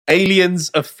Aliens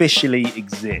officially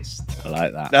exist. I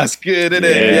like that. That's good, isn't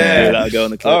it? Yeah, that'll go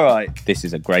on the clip. All right. This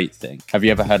is a great thing. Have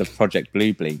you ever heard of Project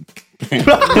Blue Beam? I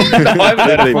haven't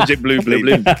heard of Project Blue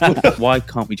Beam. Why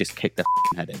can't we just kick the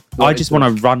head in? I just want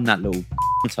to run that little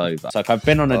over. So if I've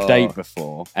been on a date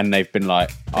before and they've been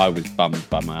like, I was bummed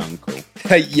by my uncle.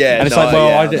 Yeah. And it's like,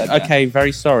 well, okay,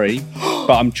 very sorry,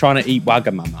 but I'm trying to eat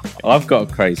Wagamama. I've got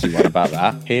a crazy one about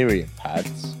that. Period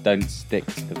pads don't stick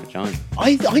to the vagina.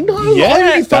 I know. Yeah,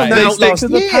 I only found that they out stick last to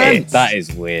the year. pants. That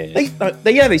is weird. They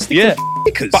stick Yeah. to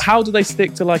knickers. But how do they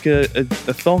stick to like a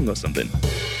thong or something?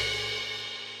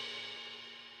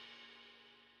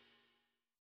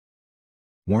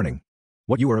 Warning.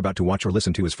 What you are about to watch or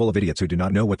listen to is full of idiots who do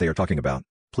not know what they are talking about.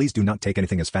 Please do not take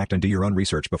anything as fact and do your own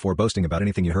research before boasting about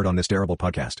anything you heard on this terrible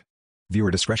podcast.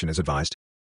 Viewer discretion is advised.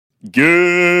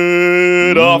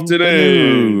 Good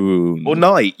afternoon. Or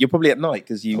night. You're probably at night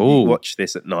because you watch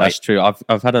this at night. That's true.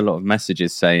 I've had a lot of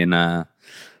messages saying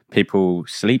people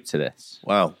sleep to this.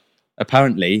 Wow.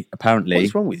 Apparently.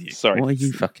 What's wrong with you? Sorry. What are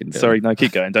you fucking doing? Sorry, no,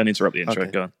 keep going. Don't interrupt the intro.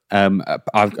 Okay. Go on.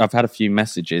 I've had a few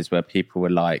messages where people were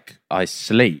like, I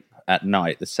sleep at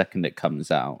night the second it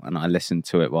comes out and I listen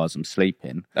to it whilst I'm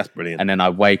sleeping. That's brilliant. And then I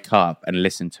wake up and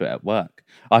listen to it at work.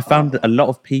 I found a lot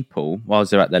of people,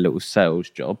 whilst they're at their little sales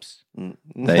jobs, How do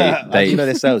you know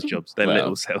their sales jobs? They're Well.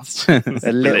 little cells.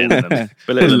 They're little.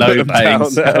 low paying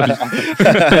sales.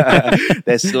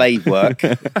 Their slave work.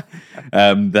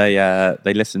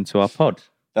 They listen to our pod,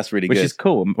 That's really which good. is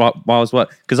cool. While I was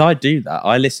working, because I do that.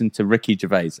 I listen to Ricky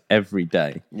Gervais every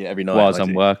day Yeah, every night. whilst I I'm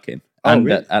do. working Oh, and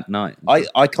really? at night.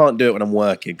 I can't do it when I'm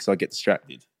working because I get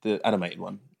distracted. The animated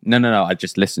one. No. I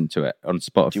just listen to it on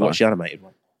Spotify. Do you watch the animated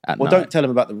one? at Well, night. don't tell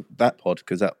them about that pod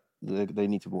because they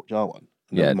need to watch our one.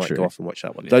 And Yeah, they might true. go off and watch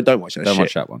that one. Yeah. Don't watch that. Don't shit.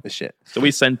 watch that one. It's shit. So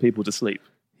we send people to sleep.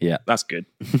 Yeah. That's good.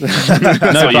 No,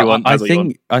 That's what you but want. I That's what you want.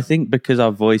 think I think because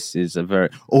our voices are very.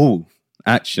 Oh,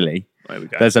 actually, There we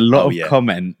go. there's a lot Oh, of yeah.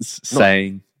 comments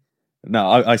saying. No,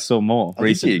 I saw more Oh, did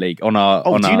recently on our.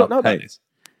 Oh, on do you our not know about page. this?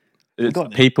 It's-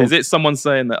 People, Is it someone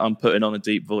saying that I'm putting on a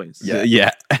deep voice? yeah.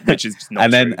 Which is just not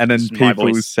and then true. and then It's just my people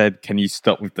voice. said, "Can you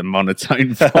stop with the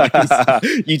monotone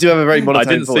voice?" You do have a very I monotone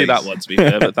didn't see voice. that one, to be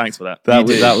fair, but thanks for that. that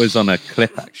did. was on a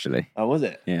clip actually. Oh, was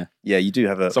it? Yeah. Yeah, you do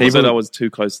have a. Someone said People- I was too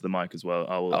close to the mic as well.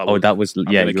 Oh, that was I'm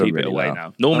yeah. going You to were keep it really away loud.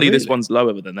 now. Normally, this really? one's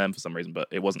lower than them for some reason, but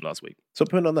it wasn't last week. Stop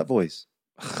putting on that voice.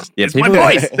 Yeah, It's my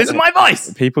voice. This is my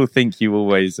voice. People think you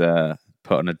always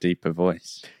put on a deeper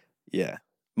voice. Yeah,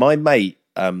 my mate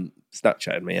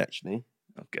Snapchatted me actually.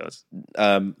 Oh, God.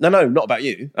 No, not about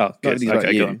you. Oh, Not good. anything about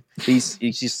Okay, go you. on. He's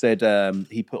just said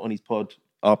he put on his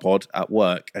our pod at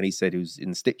work, and he said he was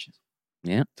in stitches.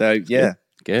 Yeah. So yeah,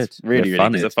 Good. It's really, You're really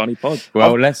funny. It's a funny pod.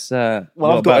 Well, let's. well, what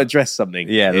I've got to about- address something.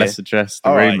 Yeah, here. let's address the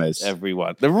All right, rumours.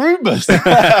 everyone. The rumours. Do a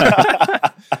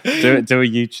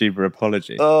YouTuber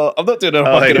apology. I'm not doing a Oh,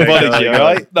 fucking here we go, apology, here we go.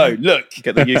 all right? No, look.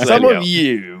 Get the ukulele Some of out.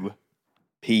 you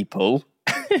people.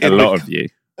 a lot of you.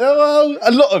 Oh,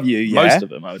 a lot of you, yeah. Most of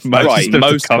them, I would say. Most Right, of the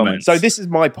most comments. So this is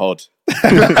my pod.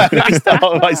 Let me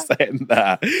start by saying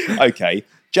that. Okay.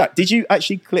 Jack, did you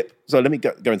actually clip... So let me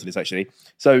go into this, actually.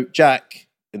 So Jack,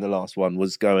 in the last one,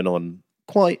 was going on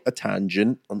quite a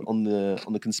tangent on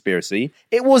the conspiracy.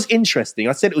 It was interesting.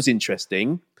 I said it was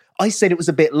interesting. I said it was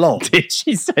a bit long. Did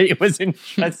she say it was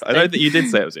interesting? I don't think you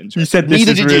did say it was You interesting. said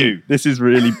Neither did you. This is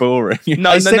really boring.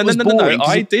 No, I said it was boring, 'cause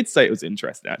I it- did say it was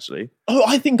interesting, actually. Oh,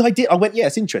 I think I did. I went, yeah,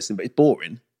 it's interesting, but it's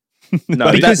boring.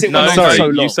 No, Because it went on so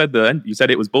long. You said you said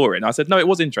it was boring. I said no, it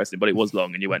was interesting, but it was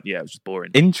long, and you went, yeah, it was just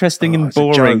boring. Interesting Oh, and it's a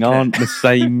boring joke. aren't the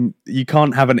same. You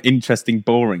can't have an interesting,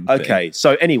 boring thing. Okay,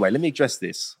 so anyway, let me address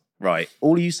this. Right,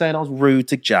 all of you saying I was rude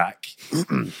to Jack.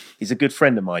 He's a good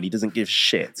friend of mine. He doesn't give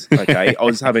shit. Okay, I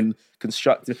was having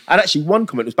constructive, and actually, one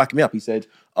comment was backing me up. He said,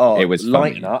 "Oh, It was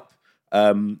lighten funny.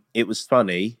 up. It was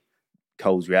funny."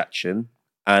 Cole's reaction,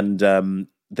 and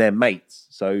they're mates,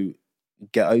 so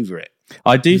get over it.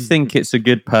 I do think it's a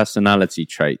good personality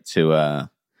trait to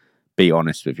be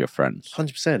honest with your friends.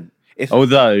 100%. If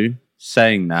Although,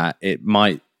 saying that, it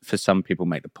might, for some people,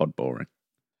 make the pod boring.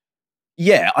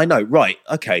 yeah, I know. Right.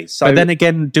 Okay. So But then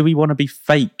again, do we want to be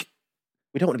fake?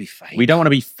 we don't want to be fake. We don't want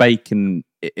to be fake, and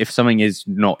if something is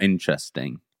not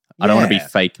interesting, I don't want to be Yeah.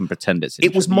 fake and pretend it's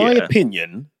It was interesting. my Yeah.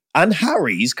 opinion and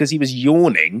Harry's because he was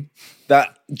yawning.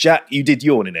 That Jack, you did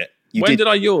yawn in it. You When did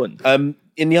I yawn?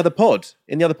 In the other pod.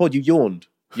 In the other pod, you yawned.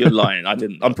 You're lying. I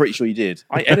didn't. I'm pretty sure you did.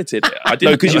 I edited it. I No,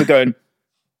 didn't. because you were going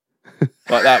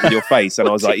like that with your face, and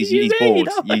I was What like, do "He's you bored."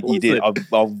 mean? I You did.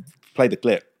 I'll play the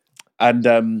clip, and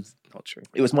Not true.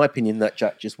 it was my opinion that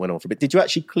Jack just went on for a bit. Did you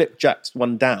actually clip Jack's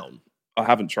one down? I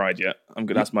haven't tried yet. I'm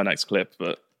good. That's my next clip.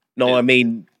 But No, I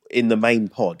mean in the main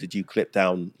pod, did you clip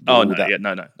down? Oh all no, that? yeah,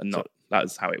 no, not. That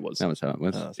was how it was. That was how it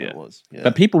was. Oh, that's Yeah. what it was. Yeah.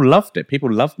 But people loved it.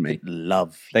 People loved me.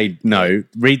 love. They know.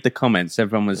 Read the comments.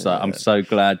 Everyone was like, "I'm so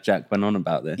glad Jack went on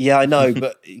about this." Yeah, I know,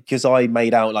 but because I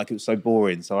made out like it was so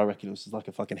boring, so I reckon it was just like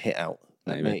a fucking hit out.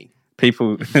 Like Maybe. me.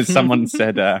 People. Someone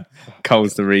said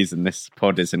Cole's the reason this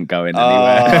pod isn't going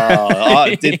anywhere.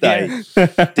 Oh, did they?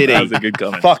 Did he? That was a good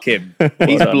comment. Fuck him.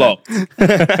 He's done, blocked.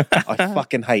 I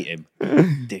fucking hate him.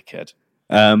 Dickhead.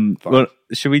 Well,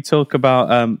 should we talk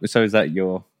about? So is that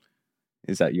your?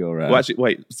 Well, actually,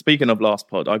 wait. Speaking of last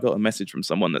pod, I got a message from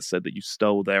someone that said that you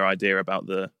stole their idea about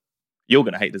the. You're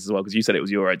going to hate this as well because you said it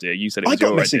was your idea. You said it I was got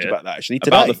your a message idea about that actually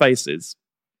today. about the faces,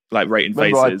 like rating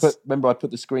faces. Remember I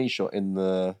put the screenshot in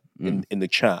the in the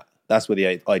chat. That's where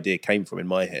the idea came from in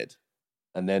my head,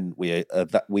 and then we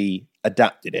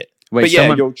adapted it. Wait, but yeah,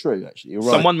 someone- you're true. Actually, you're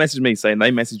right. Someone messaged me saying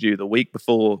they messaged you the week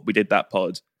before we did that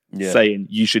pod, saying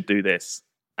you should do this,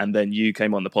 and then you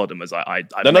came on the pod and was like, "I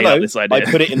made up this idea." I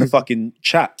put it in the fucking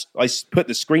chat. I put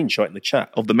the screenshot in the chat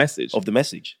of the message from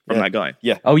that guy.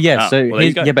 Yeah. Oh yeah. Ah, So well, there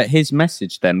you go. but his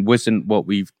message then wasn't what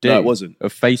we've done. No, it wasn't. A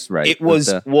face rate. It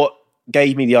was what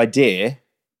gave me the idea.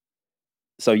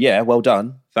 So yeah, well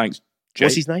done. Thanks, Jake.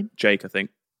 What's his name? Jake, I think.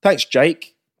 Thanks,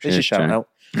 Jake. There's a Cheers, shout Jake. out.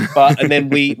 But and then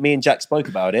me and Jack spoke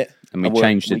about it, and we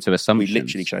changed it to assumptions. We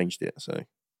literally changed it. So,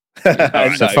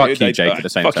 So fuck you, Jake, at the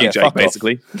same Fuck time. you, Jake, fuck off.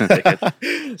 basically. Do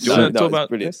you want to talk about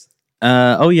brilliant. this?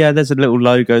 Oh yeah, there's a little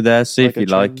logo there. See if Logo you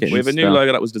like change. it. We have a and new stuff.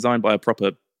 logo that was designed by a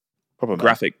proper Proper man.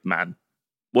 graphic man.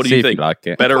 What do See you if think? you like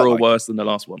it. Better I quite or like worse than the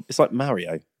last one? It's like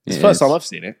Mario. It's It the first is. time I've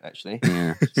seen it actually.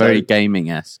 Yeah, very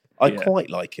gaming-esque. I Yeah. quite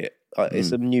like it.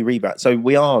 It's a new rebrand. So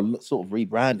we are sort of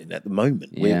rebranding at the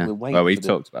moment. Yeah. We're waiting Well, we've for the-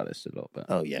 talked about this a lot, but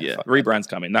Oh yeah, Yeah, fuck rebrand's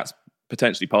coming. That's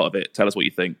potentially part of it. Tell us what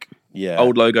you think. that. Yeah,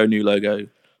 Old logo, new logo.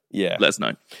 yeah. Let us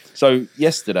know. So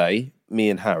yesterday, me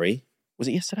and Harry, was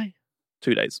it yesterday?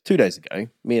 2 days. 2 days ago,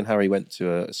 me and Harry went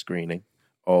to a screening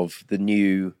of the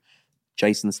new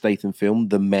Jason Statham film,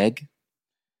 The Meg.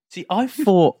 see, I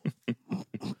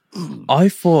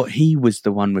thought he was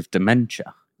the one with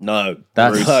dementia. No,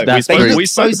 That's- no. that's They Bruce. look We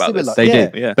spoke so about this. similar. They yeah.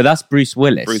 do, Yeah. but that's Bruce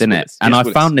Willis, Bruce isn't Willis. it? And Bruce I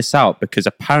Willis. found this out because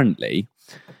apparently,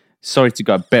 sorry to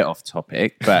go a bit off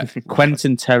topic, but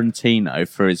Quentin Tarantino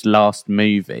for his last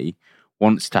movie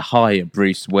wants to hire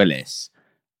Bruce Willis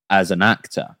as an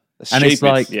actor. That's And it's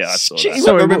stupid. like- Yeah, I saw Shit, that. he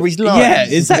won't remember his lines. Yeah,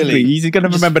 exactly. Really. He's going to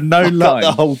Just remember no fuck up lines.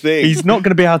 the whole thing. He's not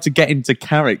going to be able to get into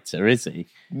character, is he?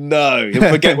 No, he'll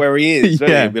forget where he is. Yeah.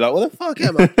 Yeah. He'll be like, what the fuck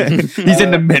am I? He's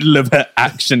in the middle of an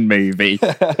action movie.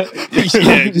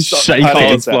 Yeah, just start Shaking. panicking.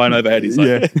 Cards flying overhead. He's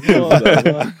like,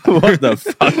 What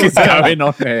the fuck is going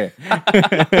on here?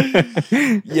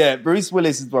 Yeah, Bruce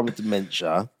Willis is the one with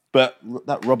dementia, but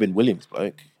that Robin Williams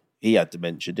bloke, he had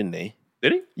dementia, didn't he?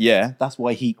 did he? Yeah, that's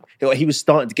why he was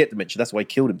starting to get dementia. That's why he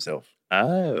killed himself. Oh,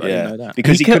 I Yeah, didn't know that.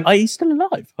 because he couldn't. He's still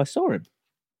alive. I saw him.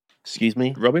 Excuse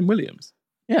me, Robin Williams.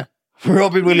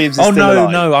 Robin Williams. Is Oh still no,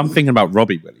 alive. no, I'm thinking about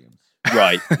Robbie Williams.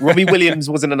 Right. Robbie Williams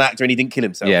wasn't an actor and he didn't kill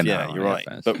himself. Yeah, Yeah, no, you're yeah, right.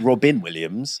 fair. But Robin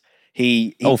Williams,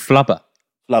 he Flubber.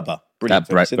 Flubber, brilliant.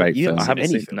 That film. great You film. haven't I seen haven't any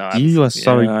seen. film. No, I haven't You are seen-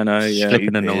 so Yeah, I know. Yeah.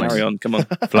 slipping a Stupid. noise. Carry on. Come on.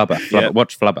 Flubber. Yeah.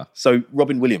 Watch Flubber. So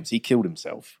Robin Williams, he killed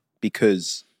himself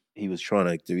because he was trying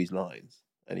to do his lines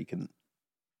and he couldn't.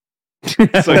 So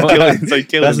he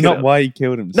killed That's not himself. why he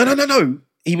killed himself. No.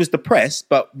 He was depressed,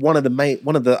 but one of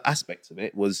the aspects of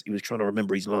it was he was trying to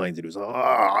remember his lines. And it was like,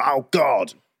 oh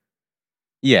God.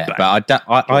 Yeah, Bang.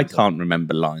 but I can't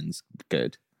remember lines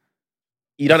good.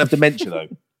 You don't have dementia though.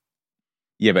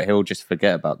 Yeah, but he'll just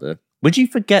forget about the. Would you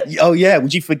forget? Oh yeah.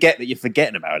 Would you forget that you're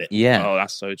forgetting about it? Yeah. Oh,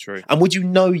 that's so true. And would you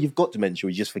know you've got dementia or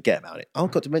you just forget about it? Oh,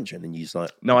 I've got dementia. And then you just like,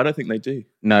 No, I don't think they do.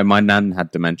 No, my nan had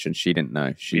dementia. And she didn't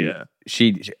know. Yeah.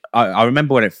 I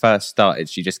remember when it first started.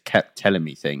 She just kept telling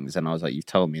me things, and I was like, "You've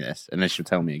told me this," and then she'll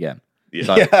tell me again. Yeah.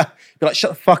 Like- yeah. You're like,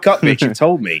 shut the fuck up, bitch. You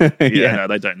told me. Yeah, no,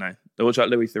 they don't know. They watch that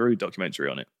Louis Theroux documentary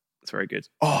on it. It's very good.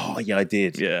 Oh yeah, I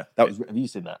did. Yeah. That was. Have you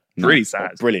seen that? No. Really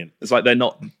sad. Brilliant. It's like they're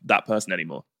not that person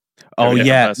anymore. Oh Every different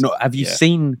yeah. person. No, have you Yeah.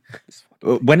 seen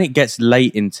when it gets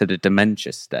late into the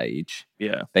dementia stage?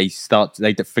 Yeah. They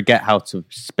forget how to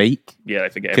speak Yeah, they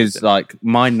forget because everything. like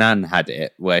my nan had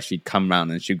it where she'd come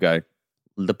round and she'd go.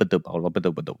 "Lubba-dubba,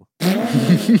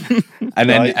 lubba-dubba-dubba."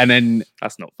 Right. and then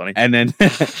That's not funny. and then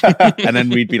and then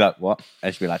we'd be like, "What?"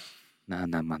 And she'd be like, "No."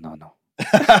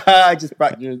 Just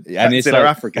back. And it's in like,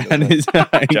 African. and it's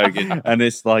like, Joking. and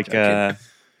it's like, Joking.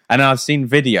 and I've seen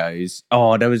videos.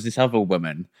 Oh, there was this other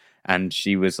woman, and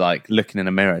she was like looking in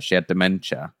a mirror. She had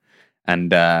dementia,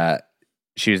 and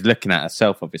she was looking at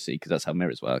herself, obviously, because that's how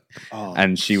mirrors work. Oh,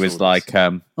 And she was like,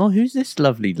 "Oh, who's this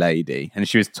lovely lady?" And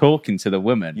she was talking to the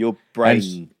woman. your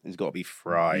brain has got to be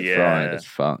fried. Yeah. Fried as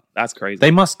fuck. That's crazy.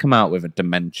 They must come out with a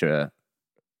dementia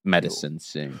medicine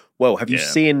soon. Well, have you Yeah.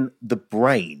 seen the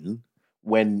brain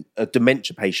when a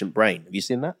dementia patient brain? Have you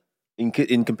seen that in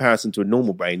comparison to a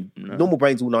normal brain? No. Normal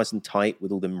brain's all nice and tight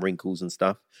with all them wrinkles and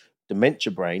stuff.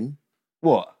 Dementia brain,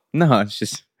 what? No, it's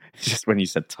just when you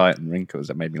said tight and wrinkles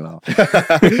that made me laugh.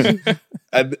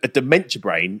 A dementia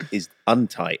brain is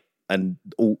untight and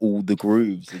all the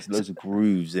grooves. There's loads of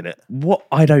grooves in it. What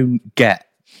I don't get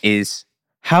is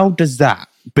how does that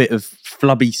bit of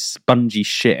flubby, spongy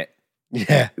shit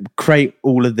Yeah. create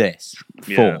all of this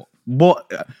for? Yeah.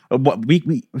 What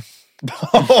we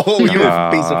Oh, you're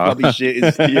a piece of flubby shit.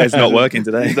 It's not working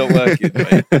today. It's not working,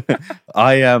 mate.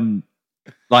 I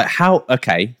like how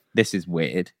okay, this is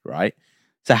weird, right?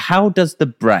 So how does the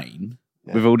brain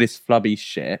with all this flubby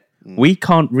shit, we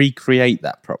can't recreate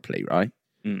that properly, right?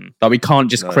 Like we can't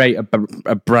just create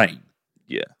a brain.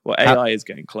 Yeah. Well, AI is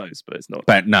getting close, but it's not.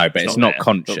 But no, but it's not there.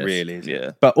 conscious. Not really. Is it?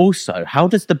 Yeah. But also, how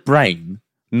does the brain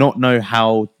not know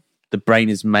how the brain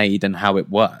is made and how it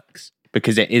works?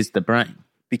 Because it is the brain.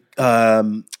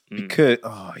 Because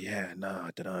oh yeah, no, I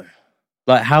don't know.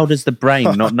 Like, how does the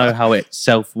brain not know how it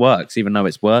self works, even though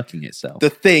it's working itself? The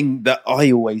thing that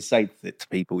I always say to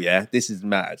people, yeah, this is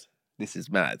mad. This is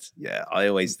mad. Yeah, I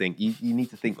always think you need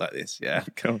to think like this. Yeah,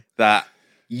 Cool. that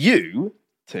you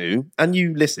two and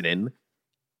you listening,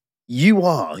 you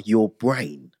are your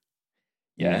brain.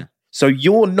 Yeah. So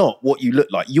you're not what you look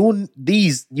like. Your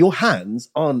hands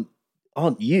aren't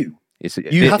you.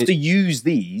 You have to use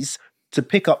these to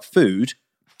pick up food,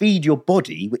 feed your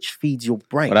body, which feeds your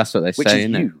brain. Well, that's what they which say, is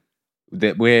isn't it? you.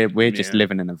 That we're just Yeah.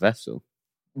 living in a vessel.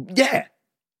 Yeah,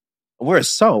 we're a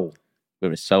soul.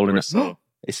 We're a soul in We're a a soul.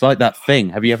 It's like that thing.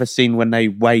 Have you ever seen when they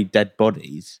weigh dead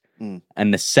bodies,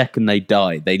 and the second they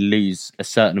die, they lose a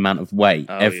certain amount of weight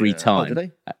Oh, every yeah. time? do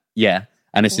they? Yeah,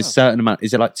 and it's a certain amount.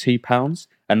 Is it like £2?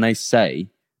 And they say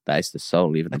that is the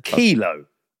soul, even A in kilo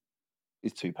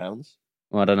is £2.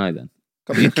 Well, I don't know then.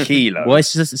 Got to be a kilo. Well,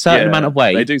 it's just a certain Yeah, amount of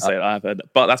weight. They do say that. I've heard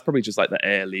that. But that's probably just like the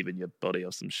air leaving your body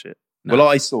or some shit. No. Well,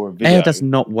 I saw a video. Air does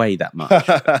not weigh that much.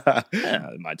 Yeah,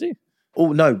 it might do.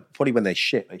 Oh no, probably when they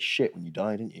shit when you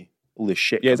die, didn't you? All this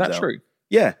shit. Yeah, is comes that out. true?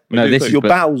 Yeah. No, do this too. is Your but-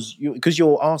 bowels, because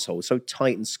your arsehole is so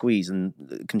tight and squeezed and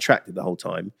contracted the whole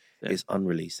time, Yeah. it's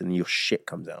unreleased and your shit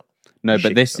comes out. No, but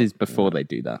Shit this stuff. is before they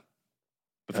do that. How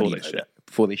Before do you they know shit. that?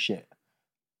 Before they shit.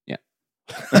 Yeah.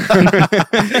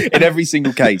 In every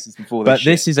single case, it's before they But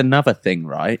shit. this is another thing,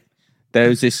 right?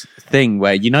 There's this thing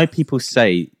where people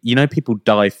say, people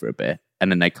die for a bit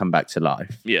and then they come back to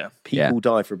life. Yeah. People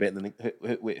die for a bit and then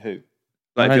who?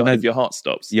 Like I don't know. if your heart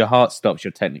stops. Your heart stops,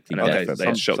 you're technically Okay, dead for a they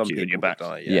bit. shock you and you're people back.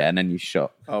 die, Yeah, and then you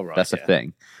shot. Oh, right. That's a yeah.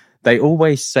 thing. They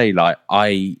always say like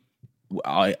I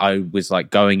was like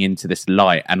going into this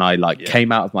light and I like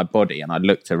came out of my body and I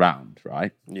looked around,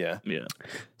 right? Yeah. Yeah.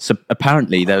 So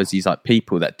apparently there was these like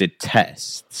people that did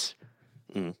tests.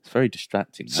 It's very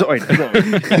distracting. that.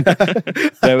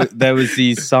 Sorry. There was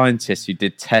these scientists who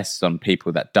did tests on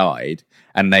people that died,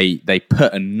 and they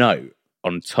put a note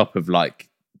on top of like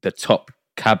the top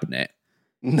cabinet.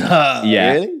 No.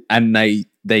 Yeah, Really? and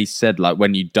they said like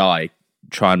when you die,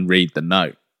 try and read the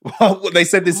noat. Well, they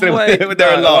said this when Wait, they're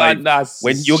no, alive. that's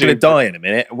When you're going to stupid. die in a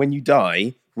minute, and when you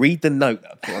die, read the note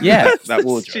that's on Yeah. that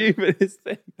wardrobe. Stupidest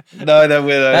thing. No,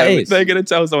 That is. They're going to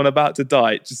tell someone about to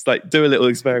die, just like do a little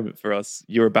experiment for us.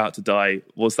 You're about to die.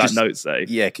 What's that Just- note say?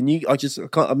 Yeah, can you?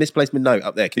 I misplaced my note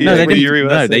up there. Can No, you they when read- you didn't.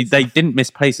 reverse No, it. they didn't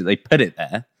misplace it. They put it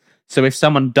there. So if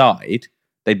someone died,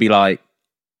 they'd be like,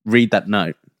 read that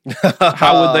note.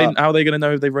 How are they going to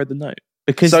know if they've read the note?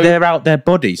 Because So- they're out their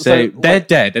body. So so they're what-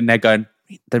 dead and they're going,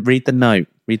 read the note.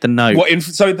 Read the note.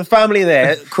 So the family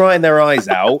there crying their eyes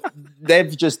out.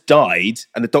 They've just died,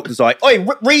 and the doctor's like, "Oi,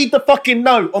 read the fucking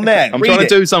note on there. I'm Read trying it."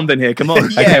 to do something here. Come on.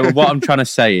 Yeah. Okay, well, what I'm trying to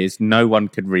say is no one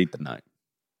could read the note.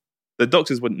 The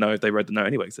doctors wouldn't know if they read the note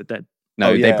anyway, because they're dead. No,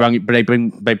 Oh, yeah.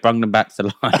 they brung them back to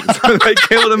life. They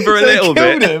killed them for a So they little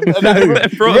killed bit. him, and then They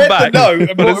brought read them back. the note and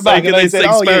for brought the them back, sake and of they this said,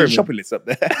 "Oh, yeah, your experiment. shopping list up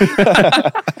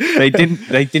there."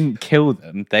 they didn't kill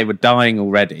them. They were dying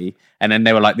already, and then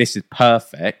they were like, "This is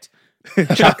perfect."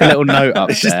 Chuck a little note up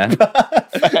there.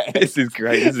 This is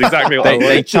great. This is exactly what I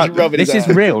They want. chuck, rub it this is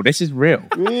down. real. This is real.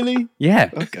 Really? Yeah.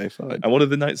 Okay, fine. And what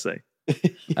did the note say?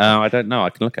 I don't know.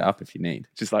 I can look it up if you need.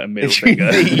 Just like a middle If you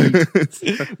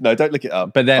finger. No, don't look it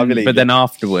up. But I then, believe but you. then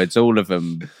afterwards, all of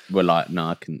them were like, "No,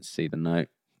 I couldn't see the note."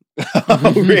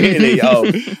 Oh, really?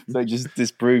 Oh, so it just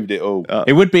disproved it all.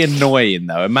 It would be annoying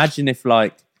though. Imagine if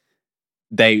like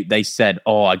they said,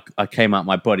 "Oh, I came out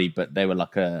my body," but they were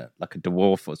like a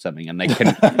dwarf or something, and they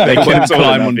couldn't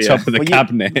climb on top of the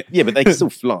cabinet. Yeah, but they can still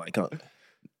fly, can't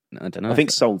they? I don't know. I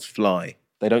think souls fly.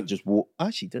 They don't just walk.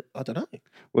 Actually, I don't know.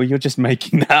 Well, you're just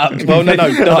making that up. Well, no.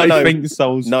 I think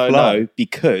souls fly. No,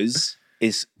 because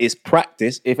it's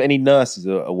practice. If any nurses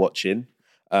are watching,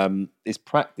 it's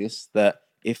practice that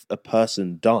if a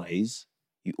person dies,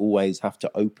 you always have to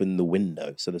open the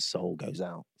window so the soul goes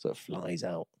out, so it flies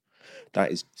out.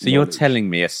 That is. So you're telling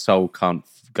me a soul can't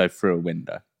go through a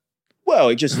window? Well,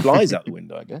 it just flies out the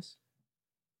window, I guess.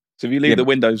 So if you leave the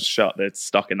windows shut, they're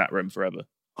stuck in that room forever.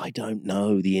 I don't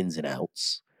know the ins and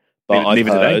outs, but Neither I've do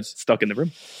they. heard. Stuck in the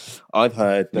room. I've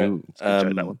heard that. Ooh,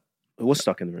 check that one. What's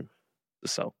stuck in the room? The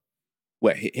soul.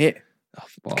 Where here?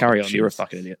 Oh, carry on. You're a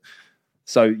fucking idiot.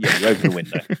 So yeah, you open the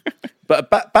window. But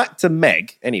back to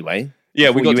Meg anyway.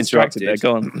 Yeah, we got you distracted there.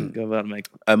 interrupted. Go on. Go about Meg.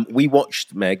 We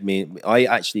watched Meg. I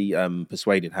actually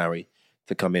persuaded Harry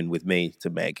to come in with me to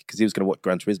Meg because he was going to watch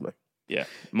Gran Turismo. Yeah.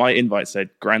 My invite said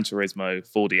Gran Turismo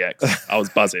 4DX. I was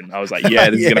buzzing. I was like, yeah,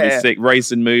 this is going to be sick.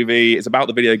 Racing movie. It's about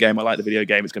the video game. I like the video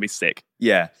game. It's going to be sick.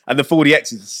 Yeah. And the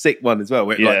 4DX is a sick one as well.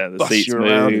 Where it, the seats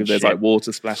move. There's like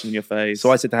water splashing in your face.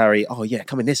 So I said to Harry, oh yeah,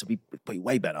 come in this. It'll be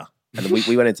way better. And then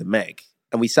we went into Meg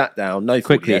and we sat down. No,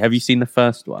 quickly, 4DX. have you seen the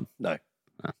first one? No.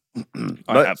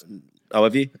 I have. Oh,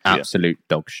 have you? Absolute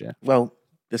dog shit. Well,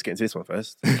 let's get into this one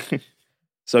first.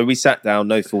 So we sat down,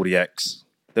 no 4DX.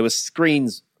 There were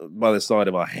screens by the side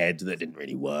of our head that didn't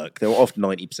really work. They were off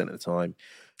 90% of the time.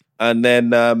 And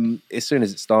then as soon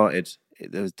as it started,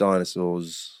 there was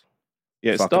dinosaurs.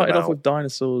 Yeah, it started off with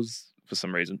dinosaurs for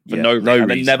some reason. For no reason.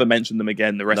 And they never mentioned them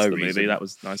again the rest of the movie. That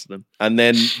was nice of them. And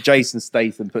then Jason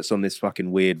Statham puts on this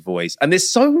fucking weird voice. And it's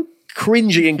so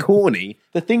cringy and corny.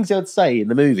 The things they would say in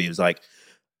the movie was like,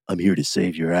 I'm here to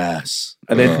save your ass.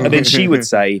 And then she would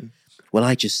say, well,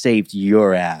 I just saved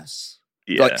your ass.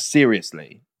 Yeah. Like,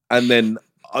 seriously. And then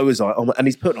I was like, oh, and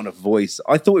he's putting on a voice.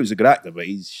 I thought he was a good actor, but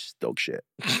he's just dog shit.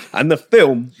 And the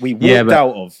film, we walked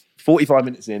out of 45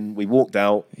 minutes in, we walked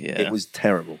out. Yeah. It was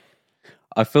terrible.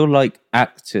 I feel like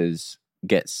actors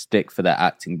get stick for their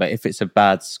acting, but if it's a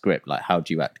bad script, like, how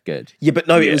do you act good? Yeah, but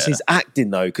no, it was his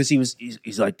acting though, because he's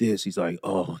like this. He's like,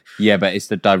 oh, yeah, but it's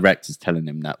the directors telling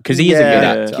him that because he is a good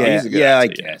actor. Yeah, he's a good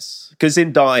actor, I guess. Because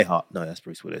in Die Hard, no, that's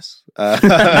Bruce Willis. What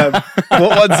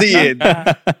one's he in?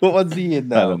 What one's he in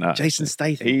now? I don't know. Jason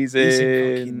Statham. He's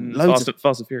in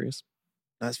Fast and Furious.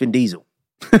 That's Vin Diesel.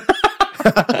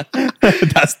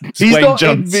 That's He's Dwayne not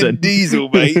Johnson. in Vin Diesel,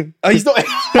 mate. Oh, he's not.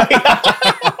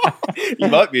 He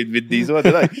might be in Vin Diesel. I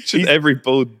don't know. Just every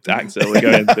bald actor we're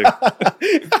going through.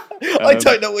 I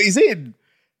don't know what he's in.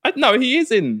 No, he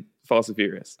is in Fast and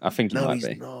Furious. I think he might he's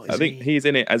be. not. I think he's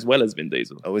in it as well as Vin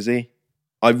Diesel. Oh, is he?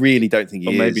 I really don't think he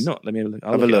Or is. maybe not. Let me have a look.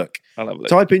 Have a look. I'll have a look.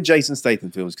 Type in Jason Statham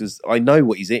films because I know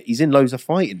what he's in. He's in loads of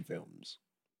fighting films.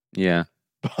 Yeah.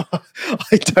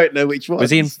 I don't know which one.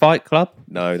 Was he in Fight Club?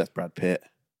 No, that's Brad Pitt.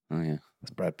 Oh, yeah. That's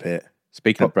Brad Pitt.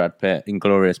 Speaking of Brad Pitt,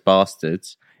 Inglourious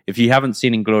Bastards. If you haven't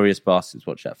seen Inglourious Bastards,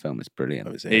 watch that film. It's brilliant.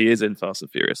 Oh, is He is in Fast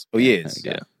and Furious. Oh, he is?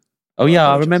 Yeah. Oh, yeah,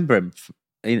 I remember him.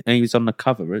 He was on the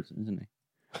cover, isn't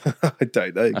he? I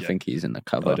don't know. I think he's in the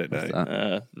cover. I don't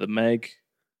know. The Meg,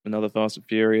 another Fast and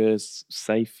Furious,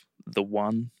 Safe, The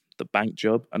One, The Bank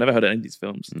Job. I never heard of any of these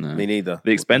films. No. Me neither.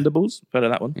 The Expendables, heard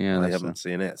of that one? Yeah, I that's haven't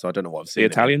seen it, so I don't know what I've The seen.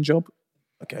 Italian Job?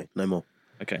 Okay, no more.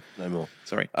 Okay, no more.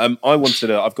 Sorry. I've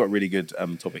got a really good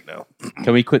topic now.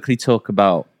 Can we quickly talk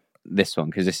about this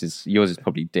one? Because yours is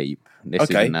probably deep. This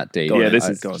isn't that deep. This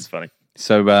is funny.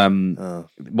 So,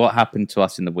 what happened to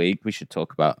us in the week? We should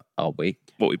talk about our week.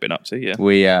 What we've been up to, yeah.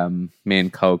 We, me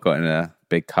and Cole got in a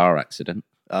big car accident.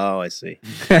 Oh, I see.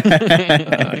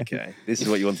 Okay, this is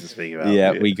what you wanted to speak about.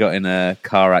 Yeah, we got in a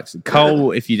car accident.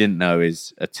 Cole, if you didn't know,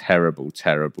 is a terrible,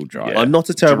 terrible driver. Yeah. I'm not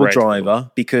a terrible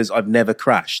driver because I've never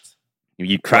crashed.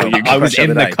 You crashed. I was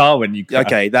in the car when you crashed.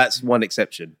 Okay, that's one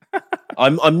exception.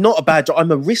 I'm not a bad driver.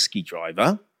 I'm a risky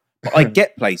driver, but I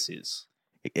get places.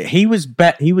 He was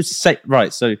safe.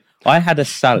 Right, so I had a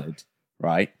salad,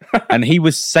 right, and he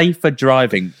was safer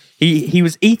driving. He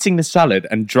was eating the salad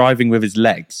and driving with his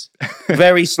legs.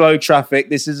 Very slow traffic.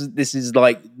 This is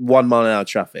like 1 mile an hour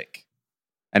traffic,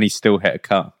 and he still hit a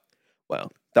car.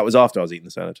 Well, that was after I was eating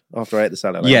the salad. After I ate the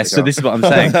salad. Yeah, so this is what I'm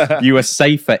saying. You were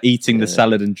safer eating the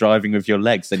salad and driving with your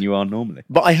legs than you are normally.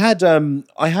 But I had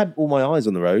all my eyes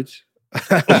on the road.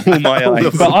 All my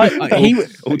eyes.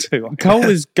 But Cole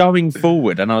was going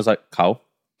forward, and I was like, Cole.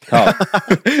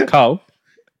 Cole.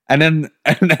 And then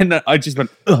I just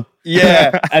went, ugh.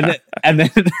 Yeah. and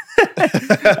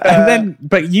then,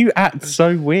 but you act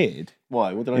so weird.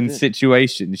 Why? What did I do? In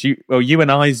situations, you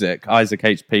and Isaac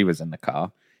HP was in the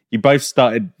car. You both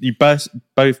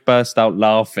burst out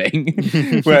laughing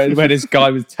when this guy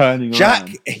was turning Jack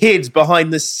around. hid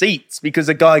behind the seats because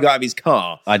a guy got out of his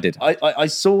car. I did. I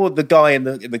saw the guy in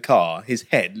the car. His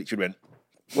head literally went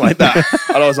like that,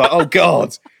 and I was like, "Oh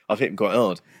God!" I've hit him quite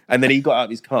hard. And then he got out of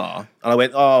his car, and I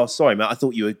went, "Oh, sorry, mate. I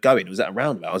thought you were going. Was that a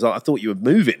roundabout?" I was like, "I thought you were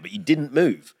moving, but you didn't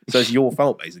move, so it's your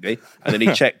fault, basically." And then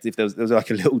he checked if there was like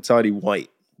a little tiny white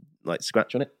like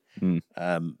scratch on it.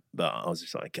 But I was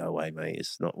just like, "Go away, mate.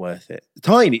 It's not worth it."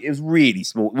 Tiny. It was really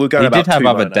small. We're going. He about did have 2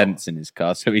 other miles an hour. dents in his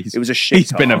car, so It was a shit.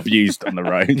 he's been car. abused on the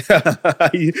road.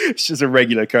 It's just a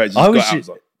regular occurrence.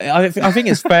 I think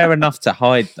it's fair enough to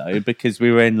hide though, because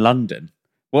we were in London.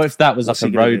 What if that was What's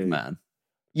like he a gonna road do? man?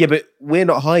 Yeah, but we're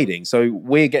not hiding. So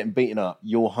we're getting beaten up.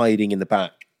 You're hiding in the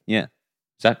back. Yeah,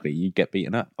 exactly. You get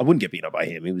beaten up. I wouldn't get beaten up by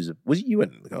him. Was it you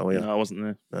went in the car? Yeah. No, I wasn't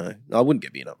there. No, I wouldn't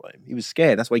get beaten up by him. He was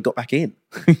scared. That's why he got back in.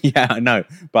 Yeah, I know.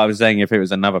 But I was saying if it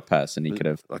was another person, he could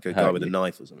have Like a guy hurt with a you.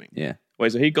 knife or something. Yeah,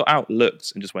 Wait, so he got out,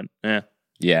 looked, and just went, "Yeah."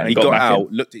 yeah. He got got back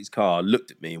out, looked at his car,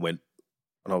 looked at me, and went.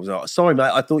 And I was like, "Sorry,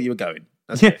 mate. I thought you were going."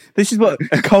 That's Yeah, it. this is what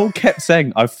Cole kept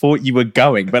saying. I thought you were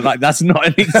going, but like that's not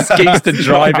an excuse to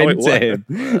drive how it into him.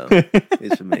 Well,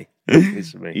 it's for me.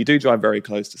 It's for me. You do drive very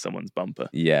close to someone's bumper.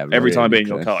 Yeah, Every time really being in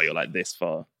your close. car, you're like this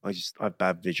far. I have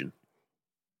bad vision.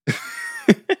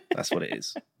 That's what it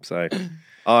is. So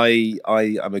I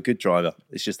am a good driver.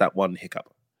 It's just that one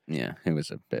hiccup. Yeah, it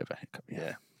was a bit of a hiccup. Yeah.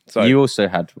 Yeah. So You also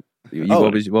had.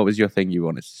 Oh. What was your thing you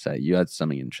wanted to say? You had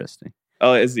something interesting.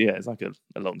 Oh, it's like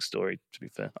a long story, to be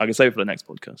fair. I can save it for the next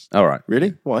podcast. All right,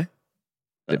 really? Why?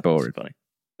 Bit boring. It's funny.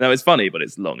 No, it's funny, but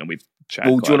it's long, and we've chatted.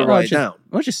 Well, do you want to quite a lot. write it down?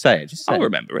 Well, just say it. Just say I'll it.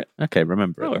 remember it. Okay,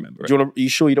 remember I'll it. remember Do it. you want to, are you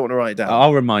sure you don't want to write it down?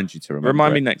 I'll remind you to remember.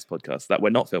 Remind me it. next podcast that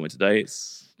we're not filming today.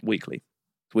 It's weekly.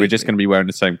 We're just going to be wearing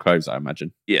the same clothes, I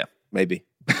imagine. Maybe.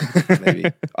 Maybe.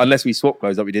 Unless we swap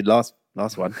clothes like we did last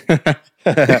one. Yeah,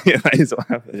 that is what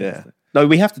happens. Yeah. No,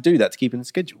 we have to do that to keep in the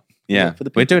schedule. Yeah, For the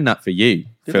we're people. doing that for you,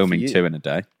 for filming you. 2 in a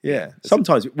day. Yeah.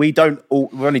 Sometimes we don't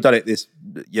we've only done it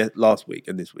last week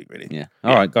and this week, really. Yeah.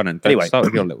 All right, go on then. Go Anyway. start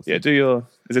with your little thing. Yeah,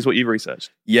 is this what you've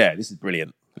researched? Yeah, this is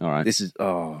brilliant. All right. This is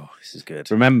good.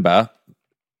 Remember,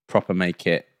 proper make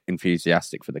it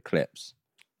enthusiastic for the clips.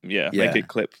 Yeah, Yeah. make it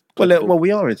clip. Well,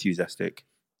 we are enthusiastic.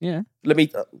 Yeah. Let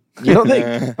me. You don't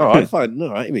think? All right, fine.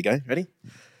 All right, here we go. Ready?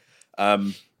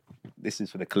 This is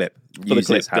for the clip. For the Use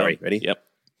clip, this, Harry. go. Ready? Yep.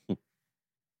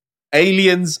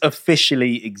 Aliens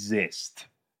officially exist.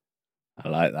 I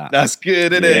like that. That's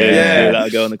good, isn't Yeah, it? Yeah. that'll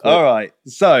go on the clip. All right.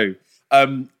 So,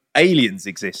 aliens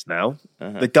exist now.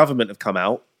 Uh-huh. The government have come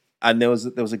out, and there was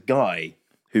a guy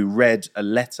who read a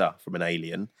letter from an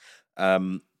alien,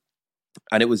 and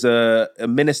it was a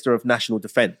minister of national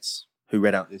defense who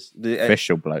read out this. The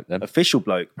Official bloke then. official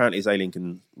bloke. Apparently, his alien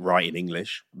can write in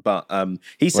English, but he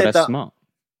Well, said that's that. smart.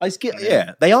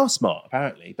 Yeah, they are smart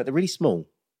apparently, but they're really small.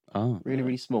 Oh. Really,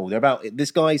 really small. They're about.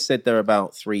 This guy said they're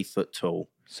about 3 foot tall.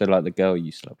 So like the girl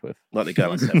you slept with. Like the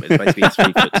girl I said, but it's basically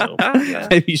 3 foot tall. Yeah.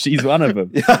 Maybe she's one of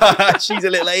them. She's a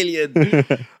little alien.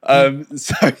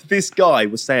 So this guy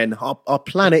was saying our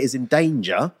planet is in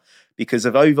danger because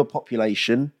of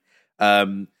overpopulation,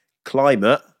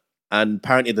 climate, and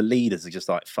apparently the leaders are just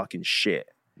like fucking shit.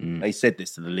 They said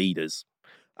this to the leaders,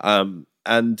 and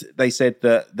they said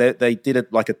that they did a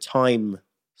time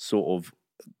sort of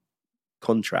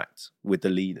contract with the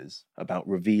leaders about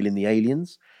revealing the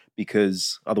aliens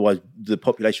because otherwise the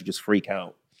population would just freak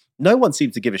out. No one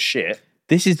seems to give a shit.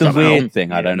 This is the Somehow. weird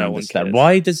thing I Yeah, don't no one understand. cares.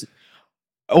 Why does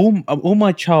all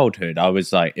my childhood I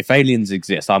was like, if aliens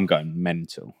exist, I'm going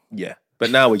mental. Yeah, but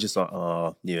now we're just like,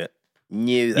 oh, knew that.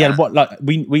 Yeah, what like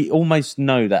we almost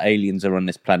know that aliens are on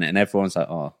this planet, and everyone's like,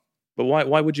 oh, But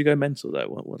why would you go mental though?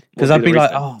 What because would I'd be the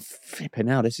like, reason? oh, flipping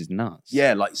out, this is nuts.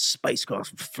 Yeah, like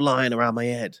spacecraft flying around my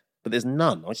head, but there's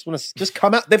none. I just want to just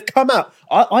come out. They've come out.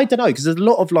 I don't know because there's a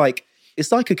lot of like. It's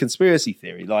like a conspiracy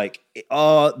theory. Like,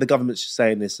 are the government's just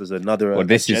saying this as another Well,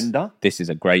 this agenda? is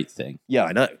a great thing. Yeah,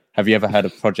 I know. Have you ever heard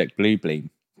of Project Blue Beam?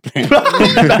 I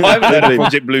haven't heard of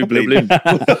Project Blue Bleep. Blue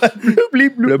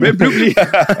bleep, blue bleep, blue bleep.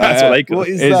 That's what they call What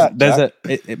it. is Is- that? There's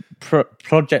Jack?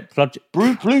 Project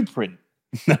Blueprint.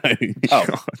 no Oh,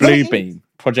 Blue Beam,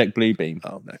 Project Blue Beam.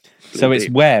 Oh no. So it's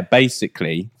where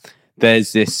basically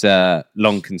there's this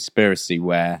long conspiracy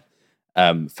where,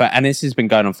 and this has been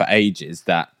going on for ages,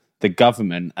 that the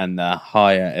government and the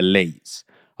higher elites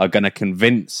are going to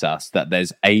convince us that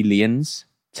there's aliens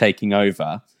taking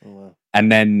over,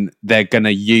 and then they're going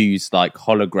to use like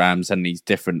holograms and these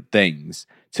different things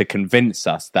to convince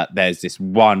us that there's this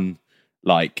one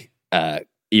like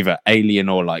either alien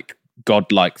or like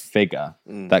godlike figure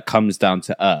that comes down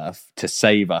to Earth to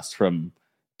save us from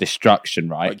destruction,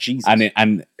 right? Like Jesus.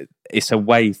 And it's a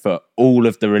way for all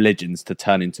of the religions to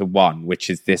turn into one, which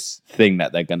is this thing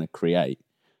that they're going to create.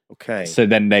 Okay. So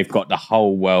then they've got the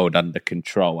whole world under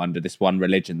control, under this one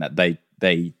religion that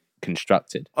they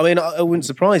constructed. I mean, it wouldn't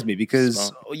surprise me because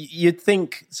Smart. you'd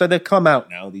think... So they've come out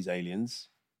now, these aliens.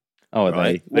 Oh, are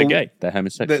Right. they're Well, gay. They're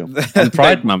homosexual. the- On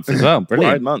Pride Month as well.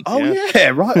 Brilliant. Pride Month. Oh, yeah,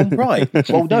 right on Pride.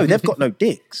 Well, no, they've got no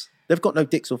dicks. They've got no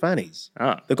dicks or fannies.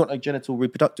 Ah. They've got no genital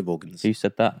reproductive organs. Who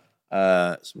said that?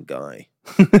 Some guy.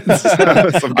 Some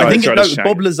I guy think tried no, to shag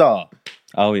Bob him. Lazar.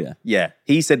 Oh, yeah. Yeah,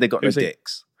 he said they got Who's no he?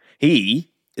 dicks. He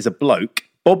is a bloke.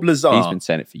 Bob Lazar. He's been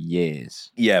saying it for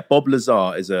years. Yeah, Bob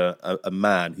Lazar is a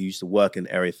man who used to work in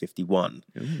Area 51,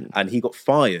 and he got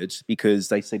fired because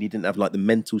they said he didn't have like the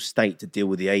mental state to deal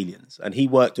with the aliens. And he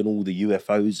worked on all the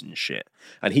UFOs and shit.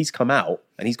 And he's come out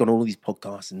and he's gone on all these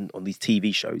podcasts and on these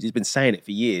TV shows. He's been saying it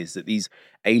for years that these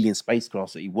alien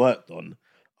spacecrafts that he worked on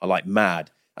are like mad.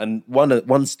 And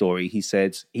one story, he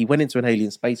said he went into an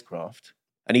alien spacecraft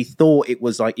and he thought it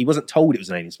was like, he wasn't told it was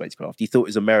an alien spacecraft. He thought it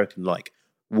was American like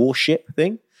warship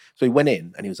thing. So he went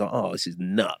in and he was like, oh, this is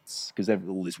nuts. Because there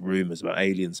were all these rumors about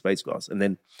alien spacecrafts. And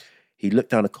then he looked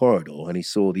down a corridor and he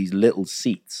saw these little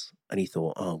seats. And he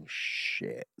thought, oh,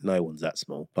 shit, no one's that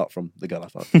small, apart from the girl I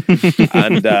fucked.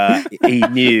 And he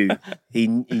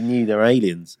knew they're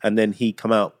aliens. And then he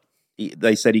come out,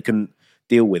 they said he couldn't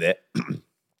deal with it.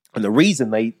 And the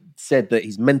reason they said that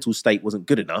his mental state wasn't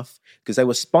good enough, because they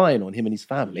were spying on him and his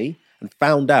family and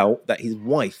found out that his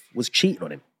wife was cheating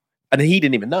on him. And he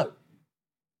didn't even know.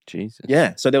 Jesus.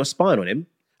 Yeah, so they were spying on him,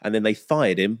 and then they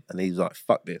fired him, and he was like,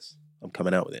 fuck this, I'm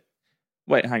coming out with it.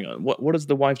 Wait, hang on. What does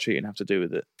the wife cheating have to do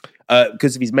with it?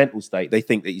 Because of his mental state, they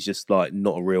think that he's just like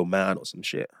not a real man or some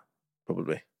shit,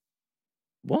 probably.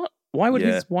 What? Why would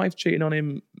Yeah. his wife cheating on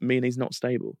him mean he's not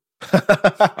stable?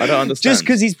 I don't understand. Just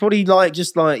because he's probably like,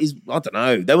 he's, I don't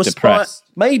know. There was Depressed.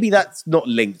 maybe that's not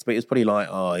linked, but it's probably like,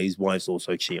 oh, his wife's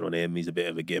also cheating on him. He's a bit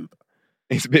of a gimp.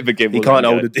 He's a bit of a gimp. He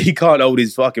can't hold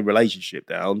his fucking relationship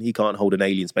down. He can't hold an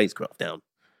alien spacecraft down.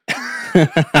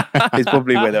 It's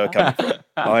probably where they were coming from,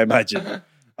 I imagine.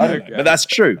 I don't know, but that's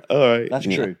true. All right. That's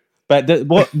Yeah. true. But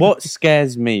what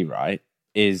scares me, right,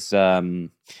 is so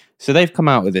they've come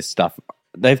out with this stuff.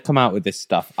 They've come out with this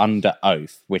stuff under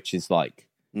oath, which is like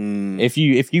if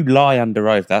you lie under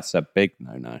oath, that's a big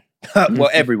no. Well,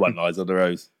 everyone lies under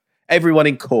oath. Everyone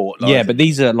in court lies. Yeah, but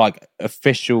these are like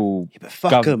official. Yeah, but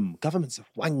fuck them. Governments are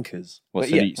wankers. Well, But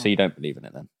so, yeah. so you don't believe in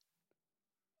it then?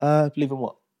 Believe in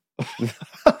what?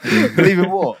 Believe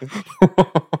in what?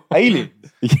 Aliens?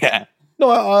 Yeah. No,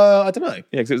 I don't know. Yeah,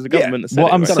 because it was the government that said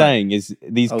What it, I'm right? saying is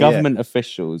these Oh, government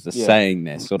officials are Yeah. saying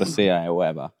this, or the CIA or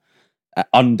whatever,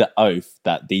 under oath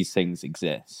that these things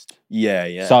exist.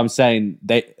 Yeah. So I'm saying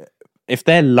if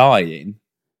they're lying,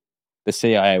 the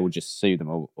CIA will just sue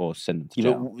them or send them to You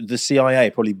jail. know, the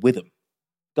CIA probably with them.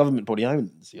 Government probably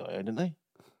owned the CIA, didn't they?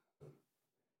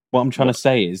 What I'm trying to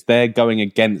say is they're going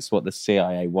against what the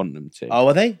CIA want them to. Oh,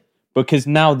 are they? Because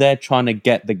now they're trying to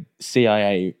get the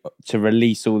CIA to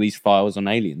release all these files on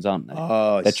aliens, aren't they?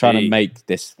 Oh, I They're trying to see. make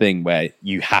this thing where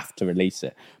you have to release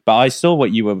it. But I saw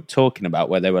what you were talking about,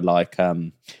 where they were like,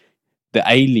 the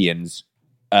aliens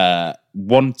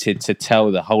wanted to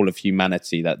tell the whole of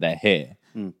humanity that they're here,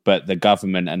 but the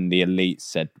government and the elite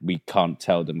said we can't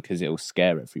tell them because it'll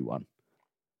scare everyone.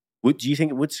 Do you think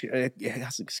it would? It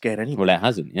hasn't scared anyone. Well, it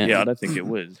hasn't. Yeah. Yeah, I don't think it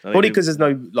would. I think Probably it- because there's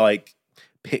no like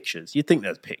pictures. You'd think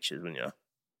there's pictures, wouldn't you?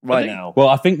 Right think- now. Well,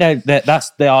 I think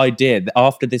that's the idea.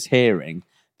 After this hearing,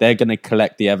 they're going to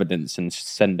collect the evidence and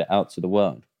send it out to the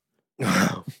world.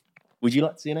 Would you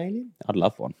like to see an alien? I'd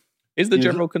love one. Is the You'd-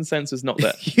 general consensus not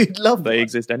that You'd love they one.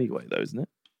 exist anyway, though, isn't it?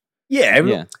 Yeah,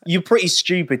 Yeah. You're pretty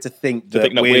stupid to think To that,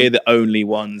 think that we're the only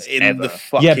ones in ever. the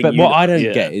fucking Yeah, but what I don't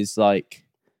Yeah. get is like,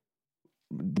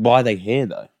 why are they here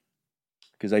though?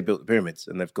 because they built the pyramids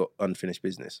and they've got unfinished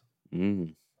business.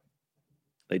 Mm.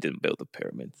 They didn't build the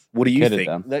pyramids. What do you Could've think,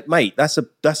 done. mate? That's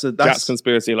Jack's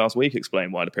conspiracy last week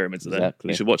explained why the pyramids are there. Exactly.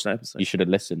 You should watch that episode. You should have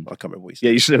listened. I can't remember what you said.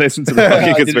 Yeah, you should have listened to the I fucking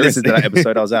didn't conspiracy. listen to that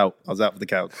episode. I was out for the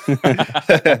count.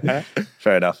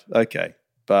 Fair enough. Okay,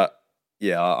 but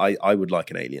yeah, I would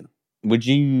like an alien. Would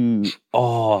you?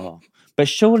 Oh, but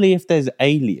surely if there's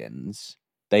aliens,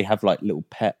 they have like little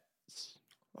pets,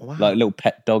 Oh, wow. like little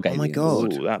pet dog Oh my aliens.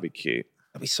 God. Ooh, that'd be cute.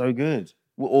 That'd be so good.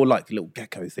 Or like a little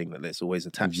gecko thing that's always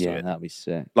attached to Yeah, it. that'd be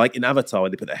sick. Like in Avatar,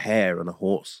 they put the hair on a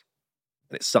horse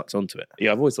and it sucks onto it.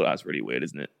 Yeah, I've always thought that's really weird,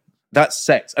 isn't it? That's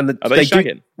sex. And Are they do,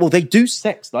 shagging? well, they do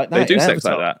sex like that. They do in sex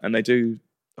like Avatar. that, and they do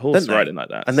horse Don't they? riding like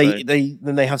that. And so-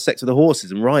 then they have sex with the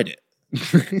horses and ride it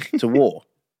to war.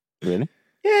 Really?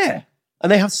 Yeah.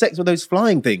 And they have sex with those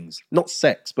flying things. Not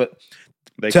sex, but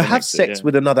To have sex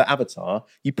with another avatar,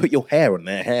 you put your hair on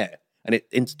their hair and it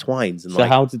intertwines. And So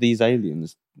how do these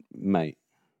aliens mate?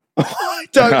 I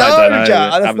don't know,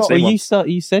 Jack.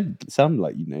 You said it sounded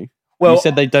like you knew. Well, you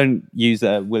said they don't use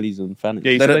willies and fannies.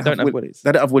 Yeah, they don't have willies.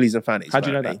 They don't have willies and fannies. How do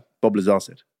you know that? Bob Lazar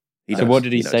said. So what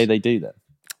did he say they do then?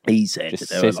 He said Just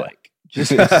that they were scissor. like...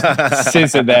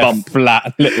 Scissor their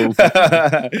flat little...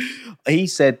 He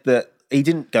said that he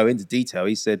didn't go into detail.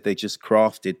 He said they just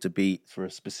crafted to be for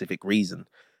a specific reason.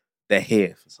 They're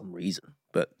here for some reason,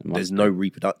 but there's no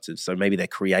reproductive. So maybe they're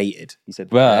created. He said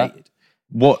created.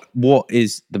 What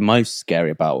is the most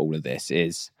scary about all of this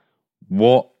is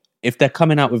if they're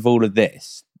coming out with all of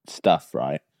this stuff,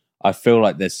 right? I feel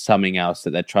like there's something else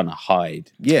that they're trying to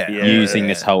hide. Using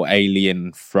this whole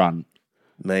alien front.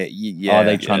 Mate, Are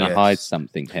they trying to hide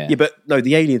something here? Yeah, but no,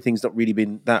 the alien thing's not really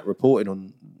been that reported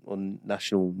on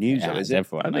national news, though, is it?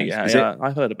 Everyone knows.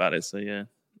 I heard about it, so yeah.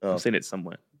 I've seen it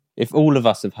somewhere. If all of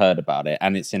us have heard about it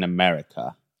and it's in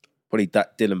America... Probably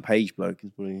that Dylan Page bloke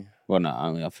is probably... Well, no,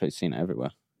 I mean, I've seen it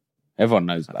everywhere. Everyone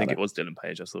knows about it. I think it was Dylan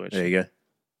Page, I saw it. There you go.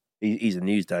 He's a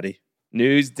news daddy.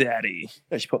 News daddy.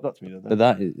 Actually popped up to me. But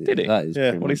that is... Did he? That is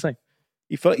Yeah. What did he say?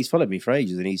 He's followed me for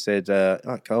ages, and he said, all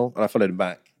right, Cole. And I followed him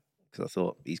back, because I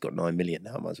thought, he's got 9 million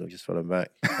now, I might as well just follow him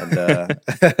back.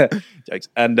 And jokes.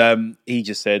 And he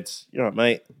just said, you're right,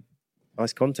 mate.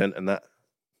 Nice content and that.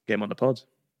 Get him on the pod.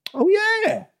 Oh,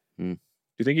 yeah. Do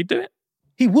you think he'd do it?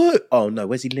 He would. Oh, no.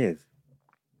 Where's he live?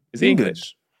 Is he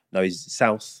English? No, he's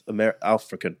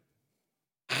African.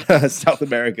 South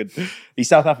American. He's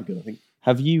South African, I think.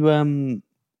 Have you,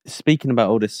 speaking about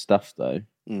all this stuff, though,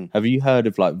 have you heard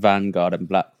of, like, Vanguard and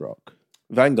BlackRock?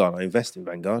 Vanguard. I invest in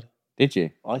Vanguard. Did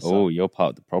you? Oh, you're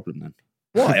part of the problem, then.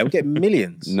 Why? I'm getting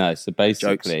millions. No, so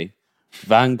basically,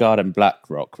 Vanguard and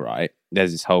BlackRock, right?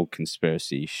 There's this whole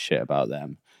conspiracy shit about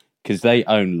them because they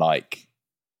own like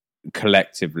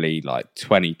collectively like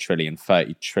 20 trillion,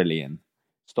 30 trillion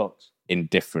stocks in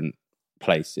different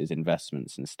places,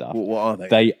 investments and stuff. What are they?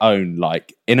 They own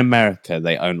like in America,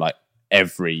 they own like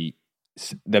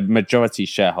the majority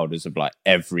shareholders of like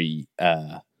every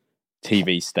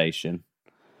TV station.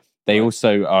 They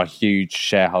also are a huge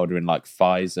shareholder in like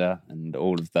Pfizer and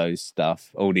all of those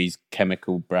stuff, all these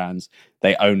chemical brands.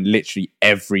 They own literally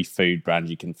every food brand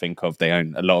you can think of. They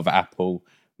own a lot of Apple,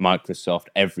 Microsoft,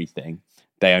 everything.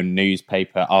 They own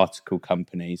newspaper, article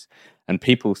companies. And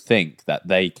people think that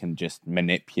they can just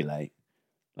manipulate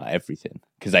like everything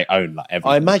because they own like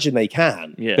everything. I imagine they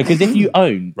can. Yeah. Because if you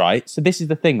own, right? So this is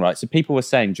the thing, right? So people were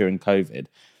saying during COVID,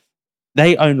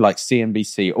 they own like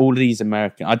CNBC, all of these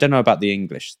American, I don't know about the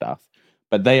English stuff,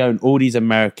 but they own all these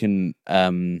American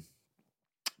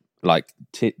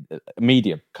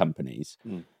media companies.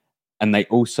 And they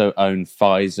also own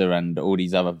Pfizer and all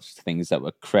these other things that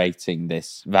were creating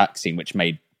this vaccine, which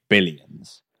made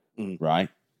billions, right?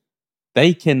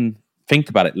 They can think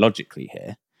about it logically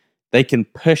here. They can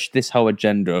push this whole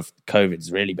agenda of COVID's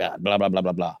really bad, blah, blah, blah,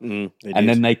 blah, blah. And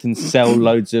then they can sell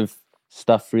loads of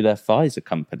stuff through their Pfizer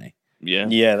company. Yeah.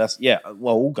 Yeah,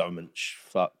 well, all government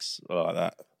fucks are like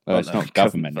that. Well, it's not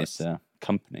government, it's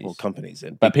companies. Well, companies.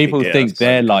 But people think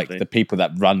they're like the people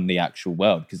that run the actual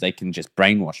world because they can just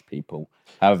brainwash people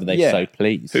however they so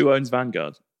please. Who owns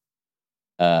Vanguard?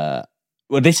 Well,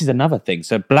 this is another thing.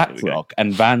 So BlackRock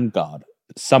and Vanguard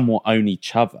somewhat own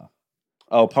each other.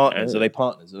 Oh, partners. Are they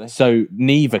partners? Are they? So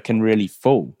neither can really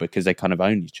fall because they kind of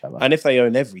own each other. And if they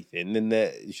own everything, then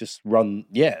it's just run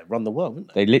the world,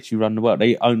 wouldn't they? They literally run the world.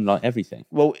 They own like everything.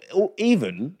 Well,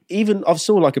 even I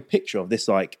saw like a picture of this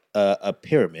like a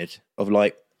pyramid of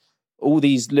like all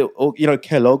these little,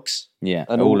 Kellogg's. Yeah,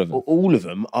 and all of them. All of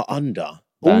them are under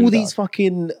Vanguard. all these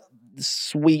fucking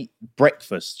sweet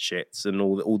breakfast shits and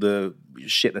all the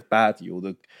shit that's bad for you, all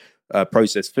the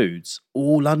processed foods,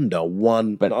 all under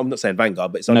one. But I'm not saying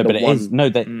Vanguard, but it's under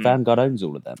one. Vanguard owns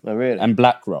all of them. Oh, really? And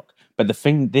BlackRock. But the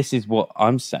thing, this is what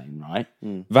I'm saying, right?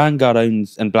 Vanguard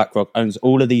owns and BlackRock owns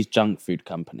all of these junk food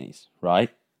companies, right?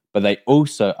 But they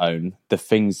also own the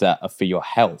things that are for your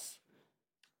health.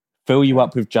 Fill you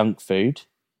up with junk food,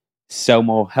 sell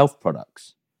more health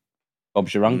products.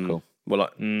 Bob's your uncle. Well,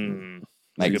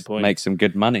 that's a good point. Make some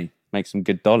good money. Make some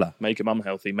good dollar. Make them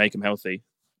unhealthy. Make them healthy.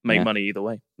 Make money either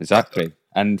way. Exactly.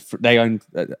 And they own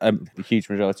a huge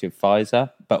majority of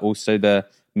Pfizer, but also the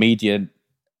media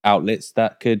outlets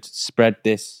that could spread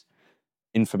this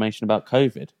information about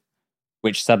COVID,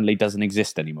 which suddenly doesn't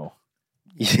exist anymore.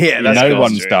 Yeah, no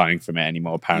one's dying from it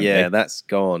anymore, apparently. Yeah, that's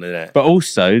gone, isn't it? But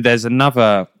also, there's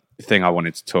another thing I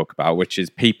wanted to talk about, which is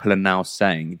people are now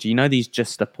saying, do you know these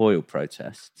Just Stop Oil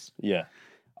protests? Yeah.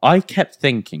 I kept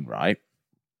thinking, right,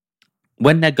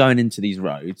 when they're going into these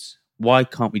roads, why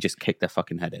can't we just kick their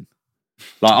fucking head in?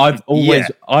 Like I've always, Yeah,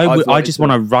 I wanted just to.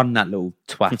 want to run that little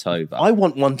twat over. I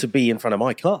want one to be in front of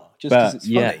my car just because But, it's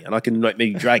yeah. funny, and I can like,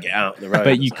 maybe drag it out the road.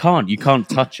 But you can't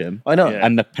touch them. I know. Yeah.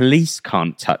 And the police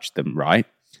can't touch them, right?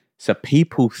 So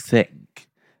people think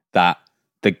that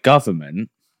the government,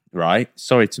 right?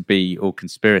 Sorry to be all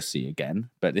conspiracy again,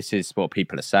 but this is what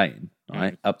people are saying,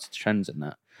 right? Up to trends and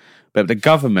that. But the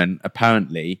government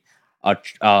apparently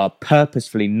are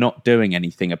purposefully not doing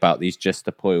anything about these Just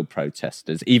Stop Oil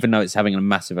protesters, even though it's having a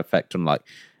massive effect on like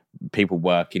people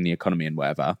working, the economy and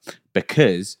whatever,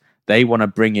 because they want to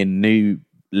bring in new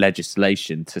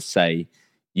legislation to say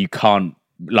you can't,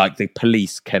 like the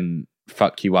police can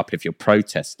fuck you up if you're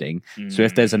protesting. So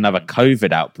if there's another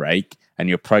COVID outbreak and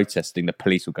you're protesting, the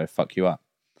police will go fuck you up.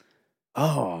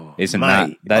 Oh, Isn't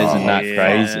mate. that Yeah.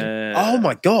 crazy? Oh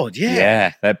my god, yeah.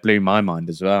 Yeah, that blew my mind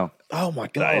as well. Oh my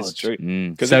god, That is true.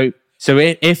 So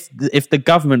if the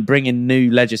government bring in new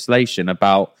legislation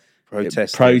about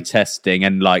protesting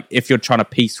and like if you're trying to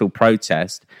peaceful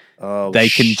protest, they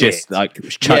can just like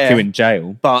chuck you in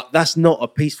jail. But that's not a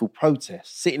peaceful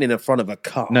protest. Sitting in front of a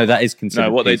car. No, that is considered.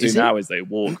 No, what they do peaceful. now is they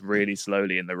walk really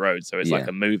slowly in the road, so it's like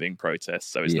a moving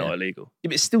protest, so it's not illegal. Yeah,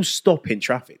 but it's still stopping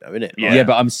traffic, though, isn't it? Yeah,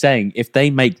 but I'm saying if they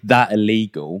make that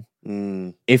illegal,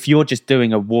 if you're just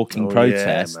doing a walking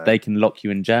protest, man. they can lock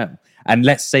you in jail. And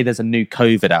let's say there's a new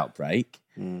COVID outbreak,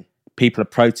 people are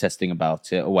protesting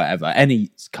about it or whatever, any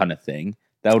kind of thing,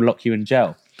 they'll lock you in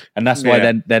jail. And that's why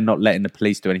they're not letting the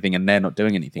police do anything and they're not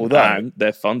doing anything. And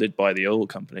they're funded by the oil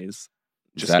companies.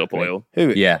 Just Stop Oil.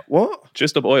 Who? Yeah. What?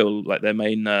 Just Stop Oil, like their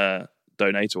main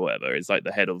donator or whatever, is like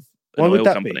the head of an Why would oil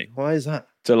that company. be? Why is that?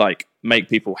 To like make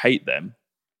people hate them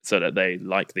so that they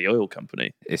like the oil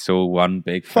company. It's all one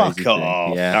big Fuck crazy thing.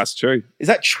 off. Yeah. That's true. Is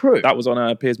that true? That was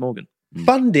on Piers Morgan.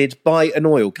 Funded by an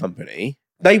oil company.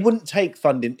 They wouldn't take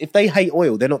funding. If they hate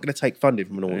oil, they're not going to take funding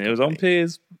from an oil company. It was on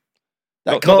Piers.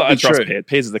 That Not can't that I be trust true. Piers.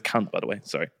 Piers is a cunt, by the way.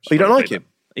 Sorry. Oh, you don't like him?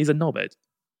 He's a knobhead.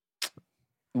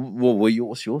 Well,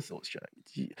 what's your thoughts, Jack?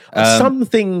 Some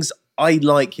things I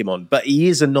like him on, but he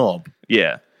is a knob.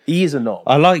 Yeah. He is a knob.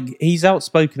 He's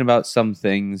outspoken about some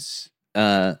things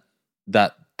that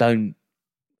don't,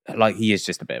 like he is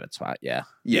just a bit of a twat, yeah.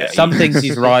 Yeah. Some things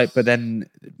he's right, but then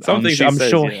Some I'm, things he I'm says,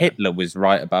 sure yeah. Hitler was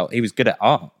right about, he was good at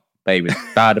art, but he was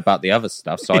bad about the other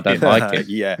stuff, so I don't like it.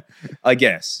 Yeah, I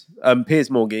guess. Piers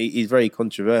Morgan, he's very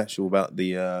controversial about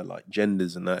the like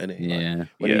genders and that, isn't he? Yeah. Like,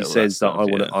 when Yeah, he all says that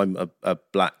that stuff, I'm a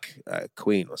black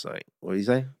queen or something. What did he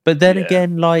say? But then Yeah.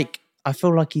 again, like, I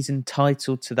feel like he's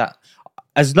entitled to that.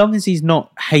 As long as he's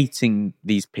not hating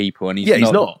these people and he's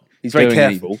not. He's very doing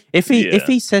careful. anything. If Yeah.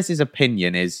 he says his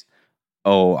opinion is,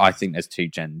 oh, I think there's two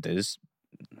genders,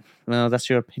 well, that's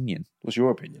your opinion. What's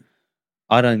your opinion?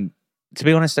 To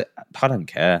be honest, I don't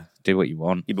care. Do what you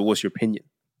want. Yeah, but what's your opinion?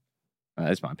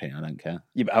 That's my opinion. I don't care.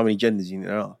 Yeah, but how many genders do you think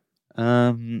there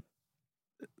are?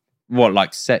 What,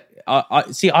 like, I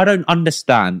see, I don't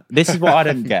understand. This is what I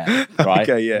don't get, right?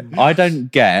 Okay, yeah. I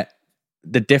don't get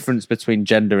the difference between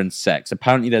gender and sex.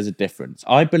 Apparently there's a difference.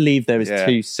 I believe there is Yeah.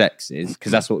 two sexes,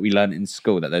 because that's what we learned in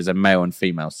school, that there's a male and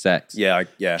female sex. Yeah,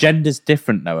 yeah. Gender's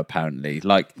different, though, apparently.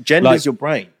 Like, Gender's your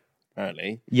brain,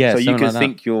 apparently. Yeah, So you something can like that.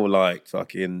 think you're like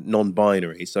fucking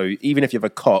non-binary. So even if you have a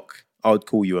cock, I would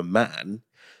call you a man.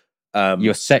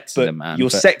 your sex is But a man. your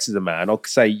but- sex is a man. I'll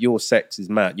say your sex is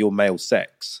man. Your male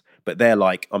sex. But they're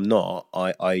like, I'm not.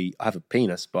 I have a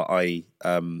penis, but I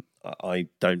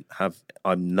don't have.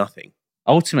 I'm nothing.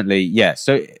 Ultimately, yeah.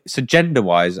 So gender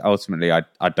wise, ultimately,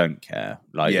 I don't care.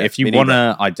 Like, Yeah, if you me want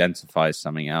neither. to identify as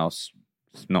something else,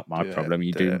 it's not my Do it, problem.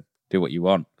 You do do what you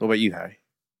want. What about you, Harry?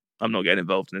 I'm not getting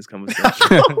involved in this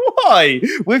conversation. Why?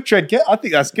 With Tread, I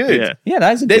think that's good. Yeah. Yeah,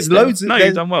 that's a There's good thing. loads. Of, No, there's-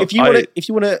 you've done well. If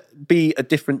you want to be a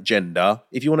different gender,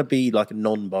 if you want to be like a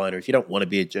non-binary, if you don't want to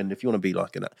be a gender, if you want to be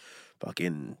like a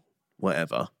fucking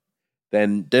whatever,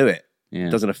 then do it. Yeah.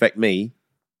 It doesn't affect me.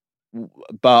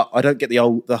 But I don't get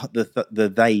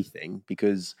the they thing,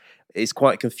 because it's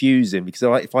quite confusing. Because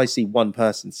if I see one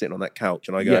person sitting on that couch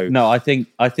and I go, Yeah, no, I think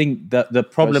that the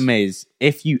problem is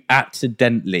if you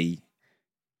accidentally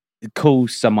call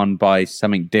someone by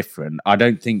something different, I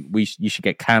don't think you should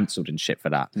get cancelled and shit for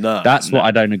that. No, That's what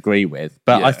I don't agree with.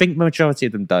 But Yeah. I think the majority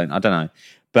of them don't. I don't know.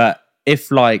 But if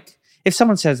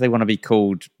someone says they want to be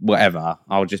called whatever,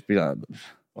 I'll just be like,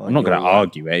 I'm not going to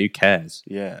argue it. Who cares?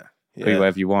 Yeah, Call you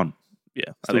whatever you want. Yeah,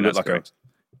 I Still think look that's like a- correct.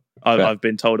 I've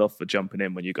been told off for jumping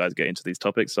in when you guys get into these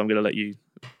topics, so I'm going to let you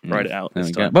write it out There this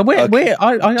we go. time. But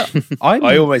I'm,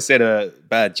 I almost said a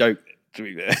bad joke. To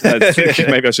be fair.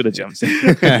 Maybe I should have jumped in.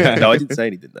 No, I didn't say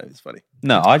anything though. It's funny.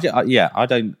 No, I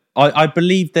don't. I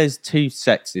believe there's two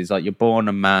sexes, like you're born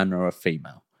a man or a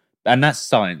female, and that's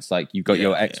science. Like you've got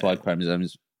your XY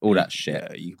chromosomes, all that shit.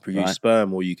 Yeah, you can produce right?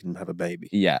 sperm or you can have a baby.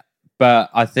 Yeah. But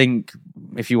I think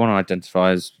if you want to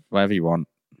identify as whatever you want,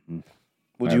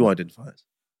 What do you identify as?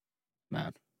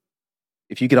 man.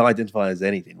 If you could identify as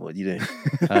anything, what do you do?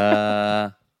 If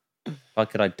I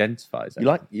could identify as you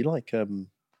like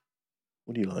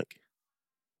what do you like?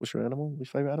 What's your animal?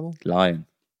 What's your favourite animal? lion.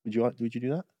 Would you do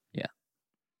that? Yeah.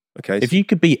 Okay. If you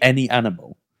could be any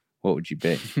animal, what would you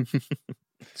be?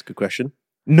 That's a good question.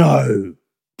 No.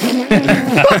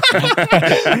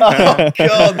 Oh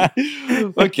God.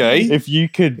 Okay. If you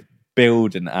could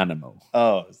build an animal.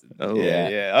 Oh yeah.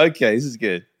 yeah. Okay, this is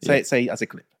good. Say it as a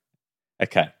clip.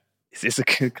 Okay. Is this a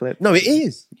good clip? No, it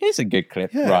is. Here's a good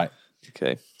clip. Yeah. Right.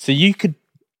 Okay. So you could,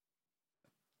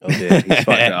 Oh dear, he's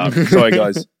fucked it up. Sorry,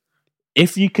 guys.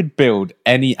 if you could build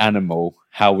any animal,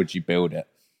 how would you build it?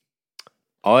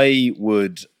 I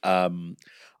would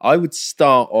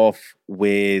start off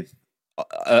with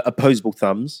opposable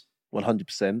thumbs,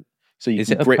 100%. So you Is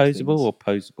can it grip opposable things. or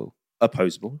posable?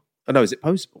 Opposable? Oh no, is it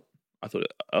posable? I thought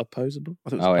it opposable. I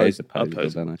thought it was Oh, it is opposable.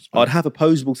 opposable. Then, I suppose. I'd have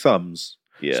opposable thumbs,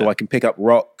 Yeah. so I can pick up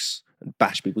rocks and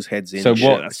bash people's heads in. So Yeah,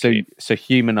 what? that's So key. so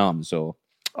human arms or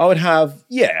I would have,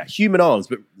 human arms,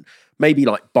 but maybe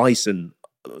like bison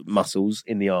muscles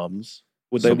in the arms.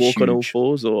 Would they Some walk on all huge-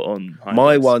 fours or on hind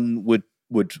My legs? one would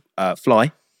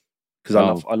fly because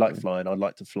Oh. I like flying. I'd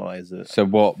like to fly as a so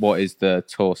what is the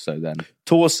torso then?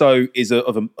 torso is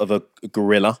of a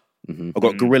gorilla. Mhm. I've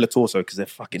got gorilla torso because they're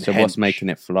fucking. So what's hench. making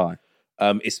it fly?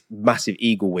 It's massive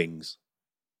eagle wings.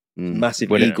 Mm. Massive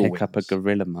Would it eagle pick up a wings.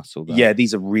 gorilla muscle? Though? Yeah,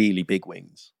 these are really big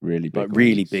wings, really big. like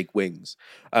really wings. big wings.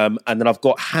 And then I've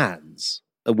got hands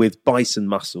with bison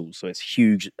muscles, so it's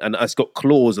huge, and it's got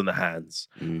claws on the hands,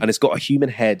 Mm. and it's got a human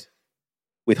head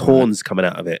with horns coming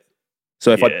out of it.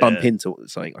 So if I bump Yeah. into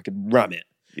something, I can ram it.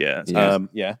 Yeah.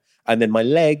 Yeah. And then my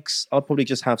legs, I'll probably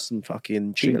just have some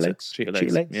fucking cheetah legs. Cheetah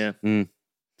legs. Yeah.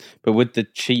 But would the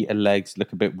cheetah legs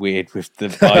look a bit weird with the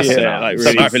bison Yeah, arms? like Doesn't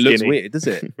really matter if it looks skinny. weird, does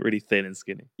it? Really thin and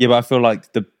skinny. Yeah, but I feel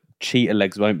like the cheetah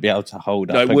legs won't be able to hold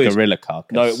No, up it a would. gorilla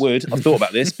carcass. No, it would. I've thought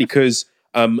about this because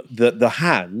the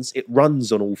hands, it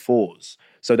runs on all fours.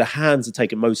 So the hands are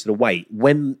taking most of the weight.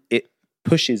 When it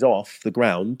pushes off the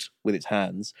ground with its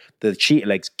hands, the cheetah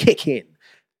legs kick in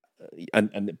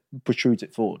and it protrudes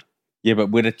it forward. Yeah,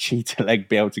 but would a cheetah leg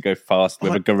be able to go fast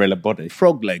with a gorilla body?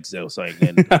 Frog legs, they were saying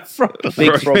then. Frog-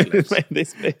 Big frog legs.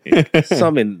 This big.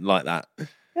 Something like that.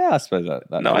 Yeah, I suppose that.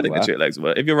 No, I would think the work. cheetah legs would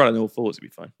work. If you're running all fours, it'd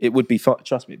be fine. It would be fine.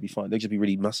 Trust me, it'd be fine. They'd just be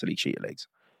really muscly cheetah legs.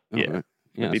 Yeah. Alright.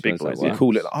 Yeah, It'd be I big suppose boys, that yeah. works.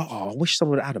 Call it, I wish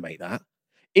someone would animate that.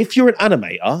 If you're an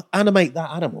animator, animate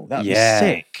that animal. That'd Yeah. be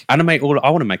sick. Animate all.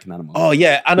 I want to make an animal. Oh,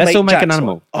 yeah. Animate Let's all make an Jack's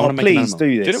animal. one. I Oh, wanna make an please animal.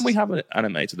 do this. Didn't we have an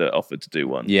animator that offered to do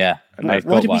one? Yeah. And I've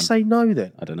Why got did we one. say no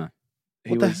then? I don't know.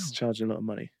 He What the was charging a lot of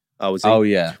money. Oh, was he? Oh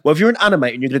yeah. Well, if you're an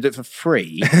animator and you're going to do it for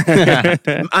free,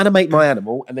 animate my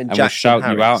animal and then And we'll Jackson shout you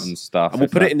out Harris. and stuff. And we'll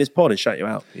if put that- it in this pod and shout you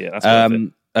out. Yeah, that's worth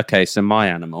it. Okay, so my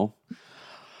animal.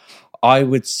 I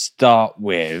would start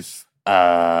with.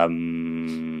 I'd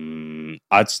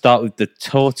start with the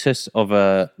tortoise of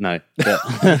a no.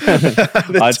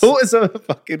 The I'd- tortoise of a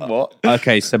fucking what?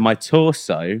 Okay, so my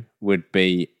torso would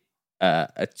be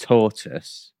a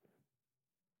tortoise,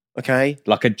 Okay,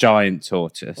 like a giant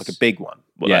tortoise, like a big one.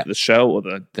 What, yeah. like the shell or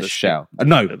the shell.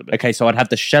 No, the bit? okay, so I'd have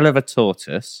the shell of a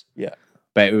tortoise. Yeah.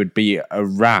 But it would be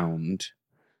around.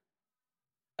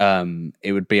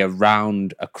 It would be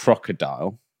around a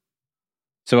crocodile.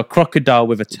 So a crocodile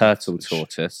with a turtle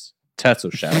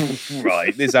turtle shell.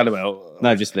 Right, this animal.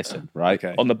 No, just listen, right?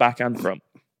 Okay. on the back and front,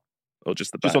 or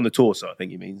just the back? Just on the torso, I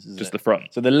think he means. Isn't just it? the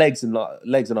front. So the legs and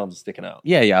arms are sticking out.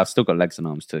 Yeah, I've still got legs and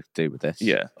arms to do with this.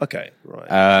 Yeah, Okay,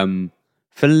 right.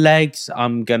 For legs,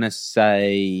 I'm gonna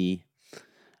say,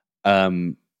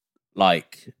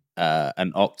 like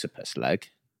an octopus leg,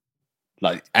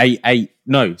 like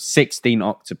 16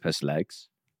 octopus legs,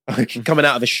 Coming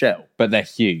out of a shell. but they're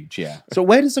huge. Yeah. So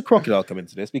where does the crocodile come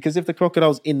into this? Because if the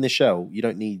crocodile's in the shell, you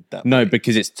don't need that. No, big.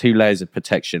 because it's 2 layers of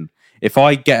protection. If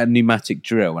I get a pneumatic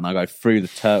drill and I go through the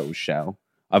turtle shell,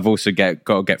 I've also got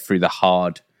to get through the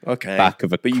hard Okay. back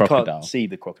of a but crocodile. you can't see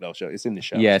the crocodile shell. It's in the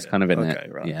shell. Yeah, it's isn't kind of in okay,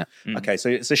 it. Right. Yeah. Okay, so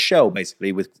it's a shell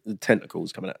basically with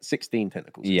tentacles coming out. 16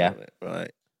 tentacles. coming Yeah. out of it,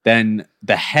 right. Then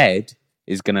the head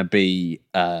is going to be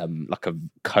like a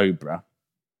cobra,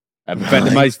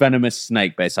 the most venomous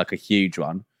snake, but it's like a huge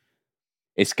one.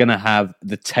 It's going to have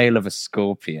the tail of a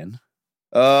scorpion,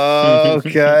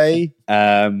 Okay.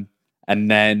 and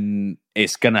then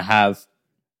it's going to have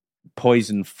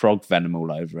poison frog venom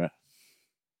all over it.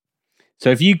 So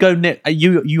if you go near,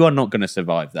 you are not going to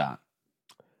survive that.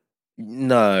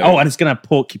 No. Oh, and it's going to have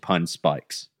porcupine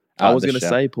spikes I was going to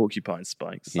say porcupine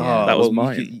spikes. Yeah. That was well,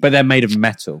 mine. But they're made of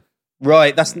metal.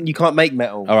 Right, you can't make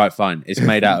metal. All right, fine. It's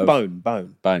made out of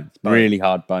bone. bone. Really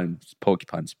hard bone.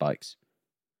 Porcupine spikes.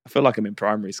 I feel like I'm in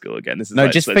primary school again. This is No,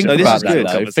 like just such think a about this is that. good.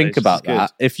 Though. Think about This is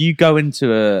that. If you go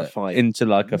into A fight.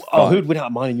 like a fight, Oh, who'd win out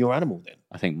of mine and your animal then?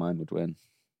 I think mine would win.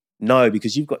 No,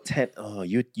 because you've got 10. Oh,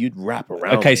 you'd wrap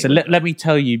around. Okay, me, so wouldn't let me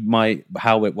tell you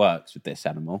how it works with this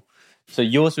animal. So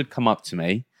yours would come up to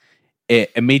me.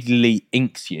 It immediately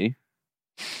inks you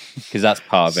because that's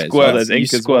part of it. as well. There's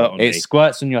ink You as squirt well. on It me.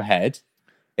 squirts on your head.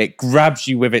 It grabs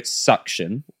you with its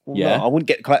suction. Well, Yeah. no, I wouldn't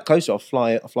get closer. I'll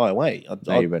fly away.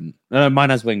 No, you wouldn't. No, mine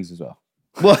has wings as well.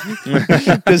 What?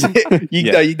 Does it?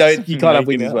 Yeah. No, you can't have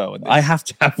wings Making as it well. I have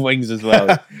to have wings as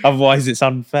well. Otherwise, it's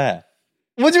unfair.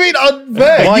 What do you mean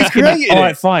unfair? Mine You can- created all it.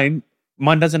 right, fine.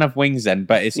 Mine doesn't have wings then,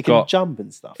 but it's You can got jump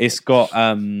and stuff. it's got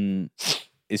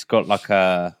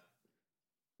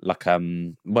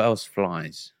what else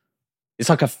flies? It's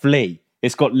like a flea.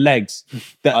 It's got legs.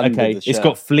 Under the It's shell.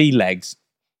 got flea legs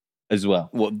as well.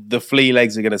 What, the flea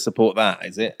legs are going to support that,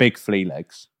 is it? Big flea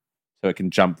legs. So it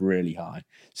can jump really high.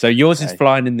 So yours is Okay.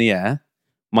 flying in the air.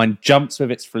 Mine jumps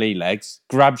with its flea legs,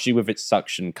 grabs you with its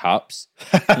suction cups,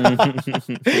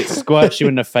 it squirts you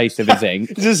in the face with its ink,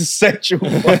 This is a sexual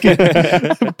fucking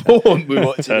porn we're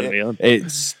watching. Turn here. me on.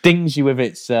 it stings you with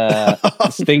its tail,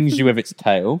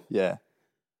 Yeah.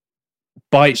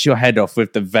 bites your head off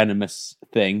with the venomous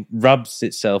thing, rubs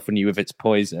itself on you with its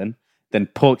poison, then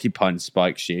porcupine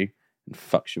spikes you and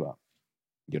fucks you up.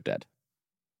 You're dead.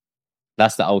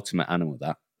 That's the ultimate animal,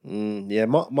 that. Yeah,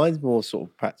 mine's more sort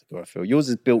of practical, I feel. Yours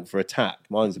is built for attack.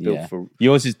 Mine's built Yeah. for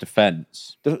Yours is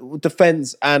defense.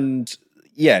 defense and,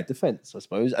 defense, I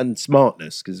suppose, and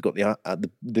smartness, because it's got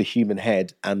the human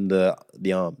head and the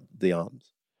arms.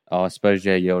 Oh, I suppose,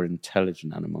 yeah, you're an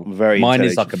intelligent animal. Very Mine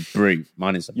is like intelligent. a brute.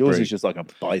 Mine is a Yours brute. is just like a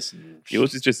bison.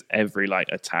 Yours is just every like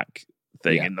attack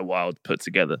thing Yeah. in the wild put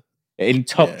together. In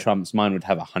top Yeah. trumps, mine would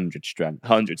have 100 strength,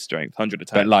 100 strength, 100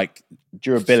 attack. but like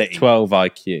durability. 12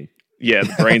 IQ. yeah,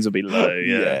 the brains will be low.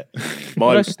 Yeah.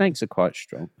 Although Mine, snakes are quite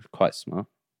strong, quite smart.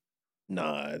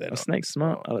 no, they're Are not. snakes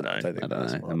smart? I don't know. I don't think I don't they're know.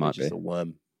 smart. They might They're just be. a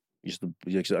worm. Just an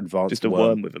advanced Just a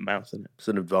worm with a mouth in It's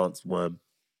an advanced worm.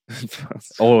 it.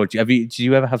 Or do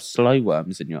you ever have slow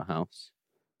worms in your house?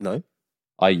 No.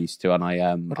 I used to, and I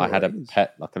don't know had a what it is.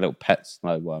 pet, like a little pet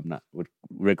slow worm that would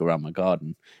wriggle around my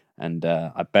garden, and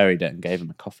I buried it and gave him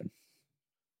a coffin.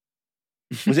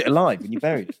 Was it alive when you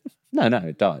buried it? No,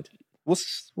 it died. What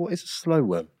is a slow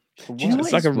worm? Do you know It's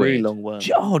what like is a really weird? long worm.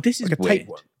 Oh, this is Like a weird.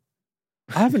 tapeworm.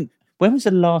 I haven't. When was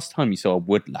the last time you saw a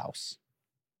woodlouse?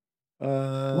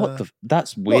 What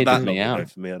That's Not weirding that me long ago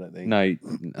out. for me, I don't think. No,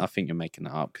 I think you're making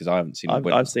that up because I haven't seen a I've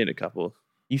woodlouse. seen a couple.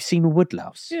 You've seen a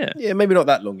woodlouse? Yeah. Yeah, maybe not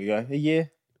that long ago. A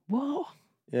year. What?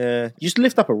 Yeah. You just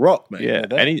lift up a rock, mate. Yeah. They're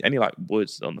there. Any like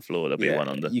woods on the floor, there'll be Yeah, one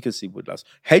under. You can see woodlouse.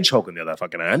 Hedgehog on the other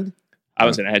fucking hand. I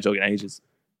haven't seen a hedgehog in ages.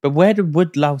 But where did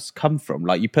woodlouse come from?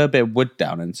 Like you put a bit of wood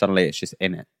down and suddenly it's just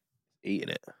in it. Eating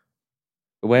it.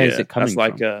 Where is Yeah, it coming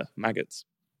That's from? like maggots.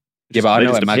 Yeah, but I they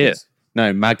know just where appear. maggots.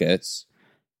 No, maggots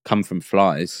come from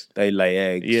flies. They lay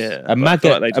eggs. Yeah. A but I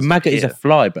feel like they a just maggot is a appear.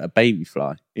 fly, but a baby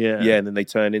fly. Yeah. Yeah, and then they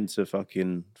turn into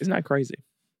fucking. Isn't that crazy?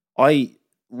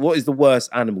 What is the worst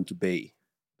animal to be?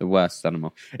 The worst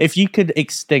animal. If you could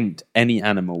extinct any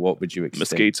animal, what would you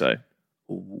extinct? Mosquito.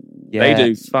 Yeah. They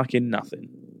do fucking nothing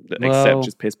Well- except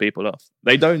just piss people off.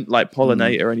 They don't like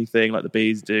pollinate or anything like the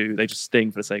bees do. They just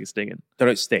sting for the sake of stinging. They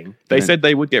don't sting. They Yeah. said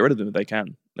they would get rid of them if they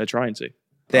can. They're trying to.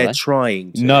 They're they?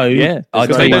 trying to. No, Yeah. I Because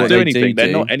tell they you don't what do they anything. They're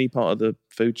do. not any part of the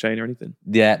food chain or anything.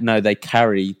 Yeah, no, they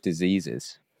carry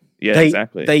diseases. Yeah, They,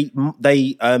 exactly.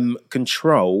 They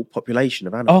control population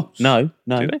of animals. Oh no.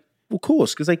 do they? Well, of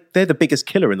course, because they're the biggest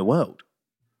killer in the world.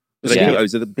 Yeah.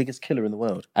 Mosquitoes are the biggest killer in the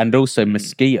world. And also,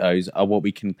 mosquitoes are what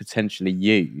we can potentially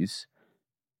use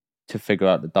to figure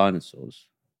out the dinosaurs.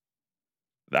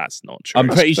 That's not true. I'm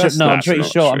pretty sure. That's No, I'm not pretty true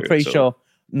sure. I'm at pretty all. sure.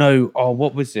 No. Oh,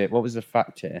 what was it? What was the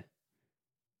fact here?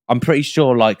 I'm pretty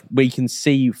sure. Like we can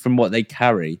see from what they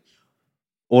carry,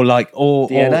 or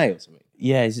DNA or something.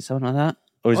 Yeah, is it something like that,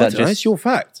 or is I that don't know, just? it's your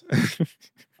fact.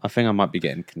 I think I might be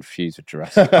getting confused with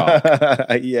Jurassic Park.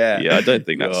 Yeah. Yeah, I don't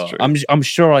think that's Yeah. true. I'm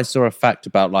sure I saw a fact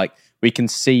about like we can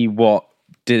see what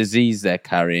disease they're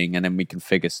carrying, and then we can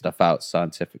figure stuff out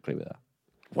scientifically with that.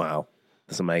 Wow.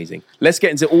 That's amazing. Let's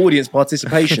get into audience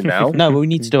participation now. No, but we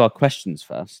need to do our questions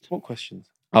first. What questions?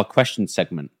 Our question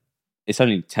segment. It's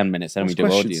only 10 minutes, then What's we do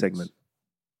question audience. segment?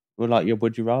 We're like your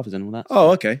would you rathers and all that.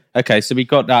 Oh, okay. Okay, so we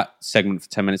got that segment for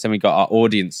 10 minutes, then we got our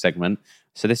audience segment.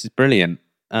 So this is brilliant.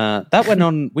 That went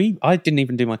on. I didn't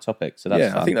even do my topic, so that's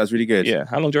Yeah, fun. I think that was really good. Yeah.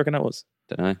 How long do you reckon that was?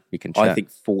 Don't know. We can check. I think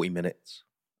 40 minutes.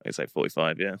 I'd say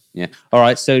 45. Yeah. Yeah. All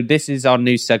right. So this is our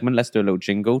new segment. Let's do a little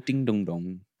jingle. Ding dong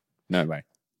dong. No way.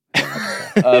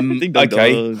 Ding dong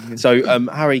Okay. dong. So,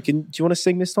 Harry, do you want to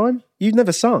sing this time? You've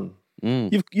never sung.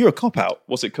 You're a cop out.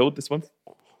 What's it called? This one?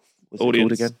 What's it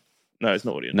Audience called again? No, it's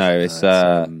not audience. No, it's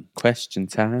question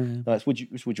time. No, it's would you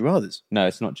rather's. No,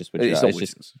 it's not just. It's It's not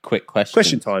just quick question.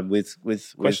 Question time with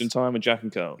Question time with Jack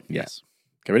and Carl. Yes.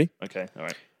 Okay, ready? Okay, all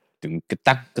right. Meow.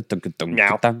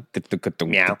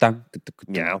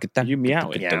 You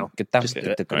meowing? Meow. Just do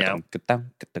it. Meow.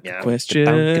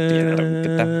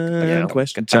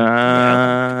 Question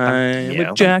time Meow.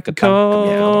 with Jack and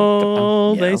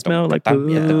Carl. They smell like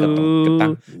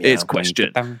poo. It's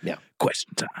question time.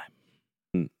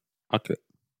 Okay.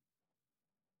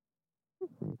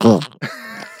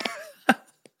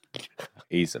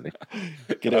 Easily.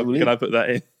 Can I put that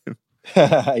in?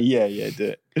 yeah,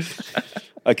 do it.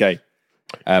 Okay.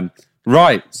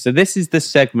 Right. So this is the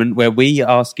segment where we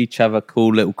ask each other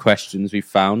cool little questions we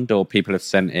found, or people have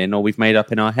sent in, or we've made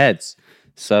up in our heads.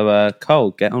 So,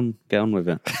 Cole, get on with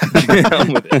it. Get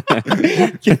on with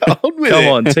it. Come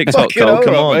on, TikTok, Fucking Cole, hell,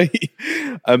 come on.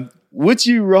 mate. Would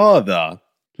you rather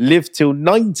live till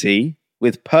 90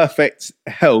 with perfect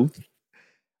health,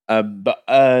 but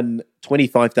earn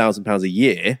 £25,000 a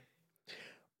year,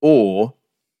 or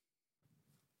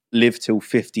live till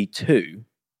 52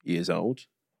 years old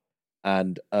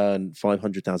and earn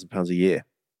 £500,000 a year?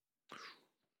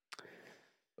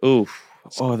 Oof.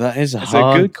 Oh, that is That's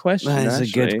a good question. That is a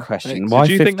actually. good question. Thanks. Why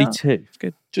Did you think that?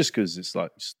 52? Just because it's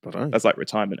like, I don't know. That's like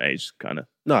retirement age, kind of.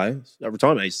 No,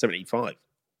 retirement age is 75.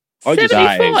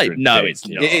 75? No, it's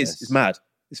not. It is. It's mad.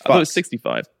 It's I thought it fucked. was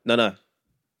 65. No.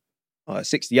 Oh,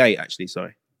 68, actually,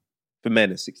 sorry. For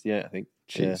men, it's 68, I think.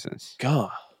 Jesus.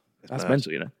 God, that's mad.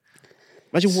 mental, you know.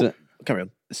 Imagine So- what... Carry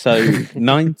on. So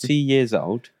 90 years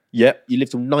old. Yep, you live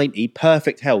till 90,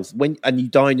 perfect health, and you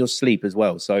die in your sleep as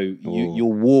well. So you're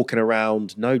walking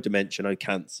around, no dementia, no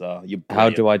cancer. You're How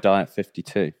brilliant. do I die at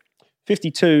 52?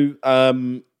 52,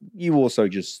 you also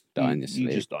just Die in your You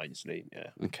sleep. just die in your sleep,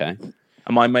 yeah. Okay.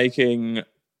 Am I making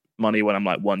money when I'm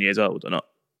like 1 year old or not?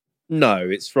 No,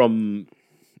 it's from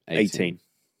 18.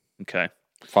 Okay.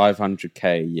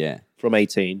 500k a year. From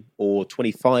 18, or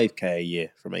 25k a year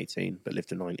from 18, but live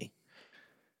to 90.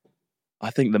 I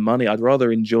think the money, I'd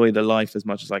rather enjoy the life as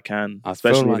much as I can, I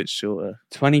especially feel if like- it's shorter.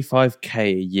 25k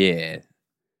a year.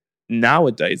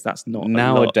 Nowadays, that's not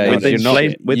Nowadays, a lot. you're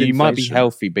not. With you might be inflation.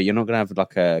 healthy, but you're not going to have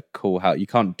like a cool house. You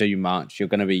can't do much. You're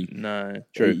going to be No.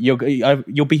 True.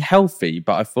 You'll be healthy,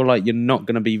 but I feel like you're not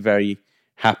going to be very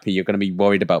happy. You're going to be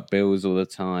worried about bills all the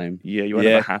time. Yeah, you won't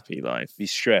have a happy life. Be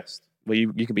stressed. Well,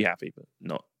 you can be happy, but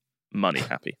not money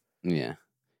happy. Yeah.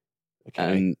 Okay.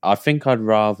 And I think I'd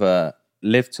rather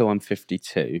live till I'm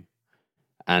 52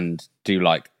 and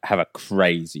have a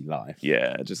crazy life.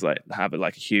 Yeah, just like have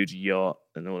like a huge yacht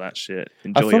and all that shit.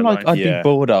 Enjoy I feel your like life. I'd Yeah. be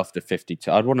bored after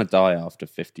 52. I'd want to die after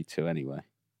 52 anyway.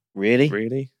 Really?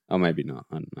 Really? Or maybe not.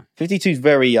 I don't know. 52 is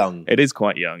very young. It is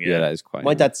quite young, Yeah, yeah. that is quite.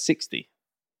 My young. dad's 60.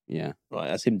 Yeah, Right,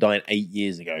 that's him dying 8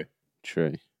 years ago.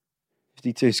 true.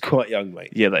 52 is quite young, mate.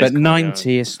 Yeah, that is But quite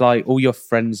 90, it's like all your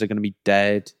friends are going to be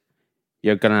dead.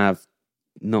 You're going to have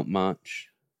not much.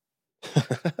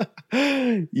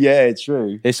 Yeah,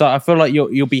 true. It's like I feel like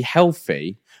you'll be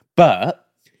healthy, but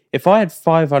if I had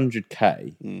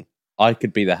 500k, I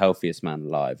could be the healthiest man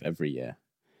alive every year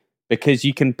because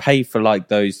you can pay for like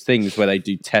those things where they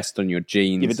do test on your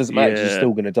genes. Yeah, but it doesn't matter 'cause you're Yeah.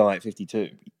 still going to die at 52.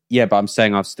 Yeah, but I'm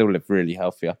saying I've still lived really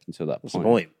healthy up until that What's the point.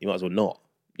 point? You might as well not.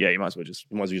 Yeah, you might as well just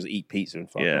You might as well just eat pizza and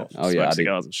fuck off. Oh, smoke yeah, I'd eat-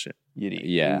 cigars and shit. You'd eat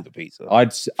Yeah. all the pizza.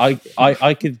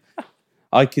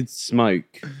 I could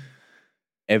smoke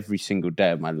every single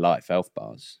day of my life health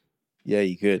bars. Yeah,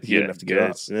 you could. You Yeah, wouldn't have to get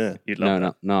up. good. Yeah. You'd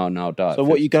love No, I'll die. So at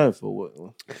what are you going for?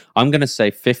 What? I'm going to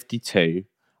say 52.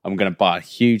 I'm going to buy a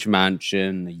huge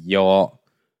mansion, a yacht.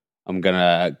 I'll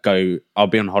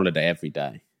be on holiday every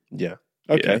day. Yeah.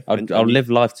 Okay. And I'll live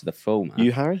life to the full, man.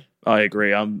 You, Harry? I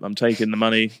agree. I'm taking the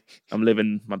money. I'm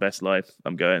living my best life.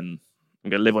 I'm going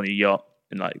to live on a yacht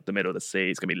in like the middle of the sea.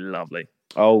 It's going to be lovely.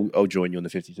 I'll join you on the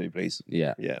 52, please.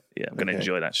 Yeah. Yeah. Yeah, I'm going to Okay.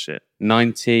 enjoy that shit.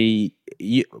 90.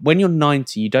 When you're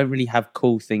 90, you don't really have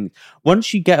cool things.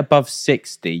 Once you get above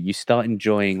 60, you start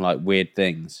enjoying like weird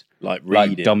things. Like Like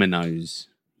reading. dominoes.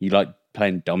 You like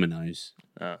playing dominoes.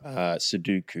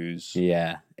 Sudokus.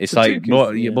 Yeah. It's like,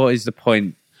 Sudokus, what is the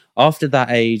point? After that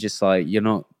age, it's like you're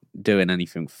not doing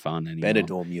anything fun anymore.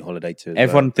 Benidorm, you holiday to. as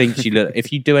Everyone well. thinks you look,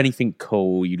 if you do anything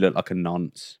cool, you look like a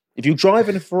nonce. If you're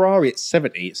driving a Ferrari at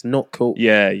 70, it's not cool.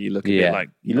 Yeah, you look a Yeah. bit like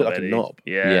You look like a knobheady. knob.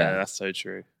 Yeah, Yeah. that's so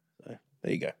true. There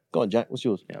you go. Go on, Jack. What's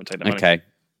yours? Yeah, I'm taking the money. Okay.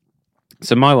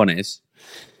 So my one is,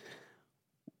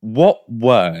 What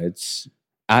words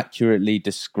accurately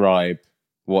describe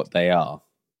what they are?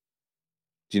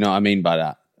 Do you know what I mean by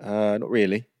that? Not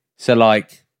really. So,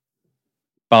 like,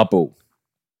 bubble.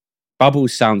 Bubble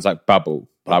sounds like bubble.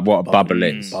 Like what a bubble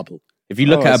is. Bubble. If you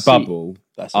look I at a see. bubble,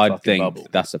 That's a I'd fucking think bubble.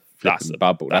 that's a flipping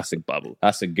bubble. That's a bubble.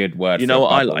 That's a good word. You for know a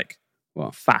what I bubble. like?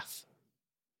 What? Faff.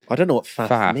 I don't know what faff,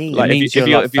 Faff. means. Like means if you're,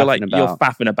 you're like, faffing you're about.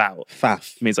 faffing about,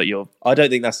 faff. it means like you're I don't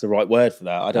think that's the right word for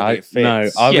that. I don't think it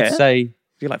fits. No, I Yeah. would say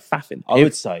you're like faffing. I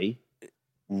would say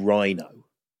rhino.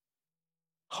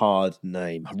 Hard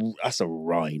name. That's a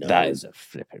rhino. that is a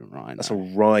flipping rhino. That's a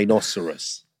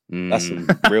rhinoceros. That's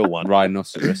Mm, a real one.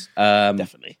 rhinoceros.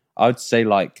 Definitely. I would say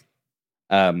like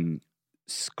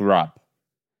scrub.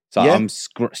 So Yeah. I'm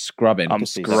scrubbing. I'm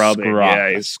see that. scrubbing. Scrub. Yeah,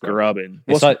 it's scrubbing.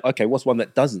 It's What's one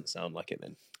that doesn't sound like it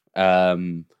then?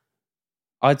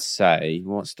 I'd say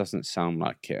what doesn't sound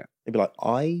like it. Maybe like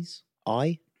eyes?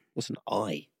 Eye? What's an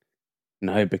eye?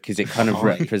 No, because it kind of Eye.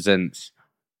 represents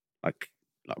like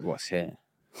what's here.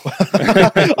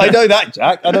 I know that,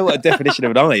 Jack. I know what a definition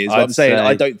of an eye is. But I'd I'm saying say-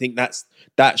 I don't think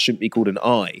that shouldn't be called an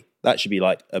eye. That should be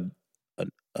like an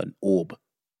orb.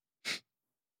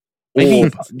 Maybe,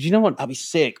 Orb. do you know what? That'd be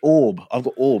sick. Orb. I've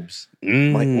got orbs. That's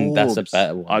a orbs.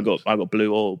 better one. I got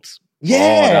blue orbs.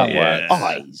 Yeah. that works.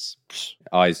 Eyes.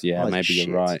 Eyes, yeah, Eyes are maybe shit.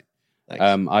 you're right.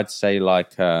 Thanks. I'd say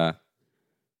like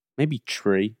maybe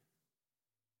tree.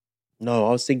 No,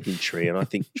 I was thinking tree, and I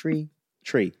think tree.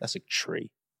 That's a tree.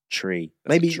 Tree.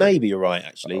 That's a Maybe tree. you're right.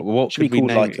 Actually, What should be could we called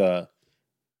name like it? a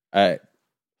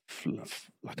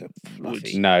like a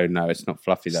fluffy. No, it's not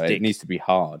fluffy though. Stick. It needs to be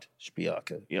hard. Should be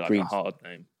like a You're like green a hard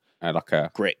name. Like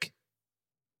a brick.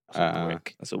 That's a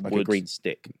brick. That's a Like wood a green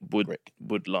stick. wood brick.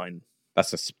 wood line.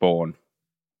 that's a spawn.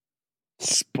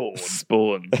 Spawn.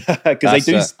 Spawn. Because they That's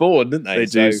do a- spawn, don't they? They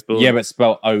do So- spawn. Yeah, but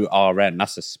spelled ORN.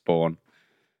 That's a spawn.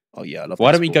 Oh yeah, I love.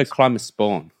 Why that don't we go spawn. climb a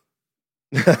spawn?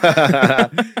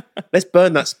 Let's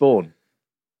burn that spawn.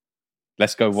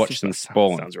 Let's go watch some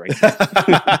spawn. Sounds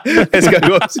racist. Let's go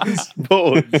watch some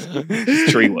spawn.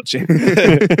 Tree watching.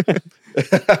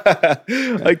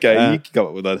 Okay, you can come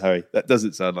up with that, Harry. That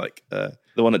doesn't sound like. The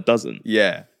one that doesn't.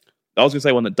 Yeah, I was gonna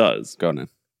say one that does. Go on then.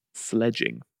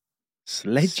 Sledging.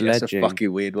 sledging. That's a Sledging.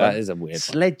 fucking weird one. That is a weird one.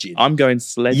 Sledging. I'm going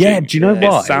sledging. Yeah, do you know It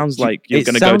why? sounds like you're It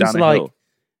going to go sounds down a like- hill.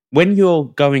 When you're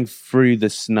going through the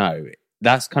snow,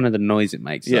 that's kind of the noise it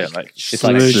makes. Yeah, like, like it's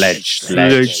like sledge.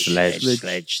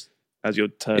 As you're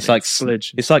turning. It's like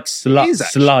sledge. It's like It is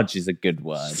actually. sludge is a good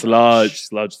word Sludge.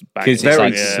 Sludge. because it's Very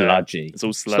like yeah. sludgy. It's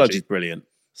all Sludge sludgy. is brilliant.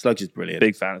 Sludge is brilliant.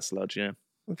 Big fan of sludge. Yeah.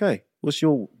 Okay, what's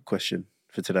your question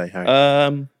for today,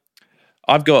 Harry?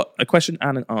 I've got a question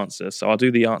and an answer, so I'll do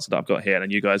the answer that I've got here, and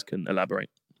then you guys can elaborate.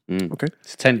 Okay.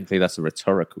 So technically, that's a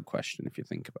rhetorical question if you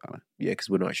think about it. Yeah, because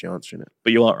we're not actually answering it.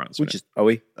 But you are answering. Which is are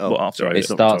we? Oh, Well, after sorry, it it's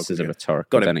It not starts as a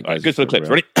rhetorical rhetorical, Got it. then it All right, goes. good for the to clips.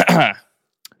 real. Ready?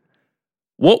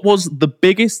 What was the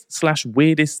biggest /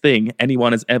 weirdest thing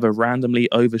anyone has ever randomly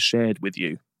overshared with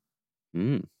you?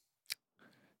 Mm.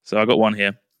 So I got one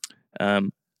here.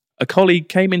 A colleague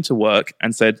came into work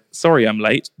and said, "Sorry, I'm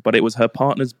late, but it was her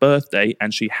partner's birthday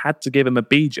and she had to give him a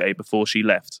BJ before she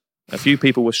left." A few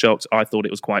people were shocked. I thought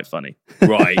it was quite funny.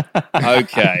 Right.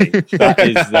 Okay. that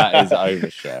is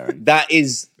oversharing. That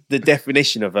is the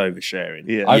definition of oversharing.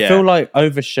 Yeah. I feel like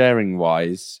oversharing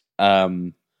wise,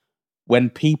 when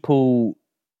people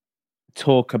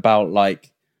talk about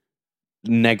like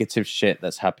negative shit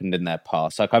that's happened in their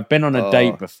past, like I've been on a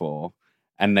date before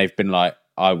and they've been like,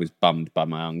 I was bummed by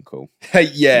my uncle.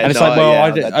 Yeah. And it's no, like, well, yeah, I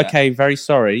I've did, had that. okay, very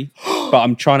sorry, but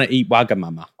I'm trying to eat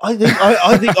Wagamama. I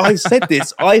think I've said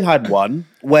this. I had one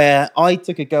where I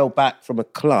took a girl back from a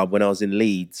club when I was in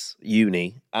Leeds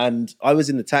uni, and I was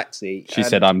in the taxi. She and-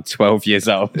 said, I'm 12 years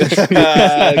old.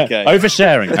 Okay.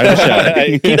 Oversharing.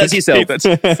 Keep that to yourself. Keep that to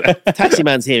yourself. Taxi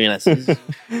man's hearing us. No,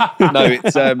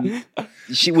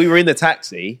 it's we were in the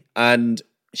taxi, and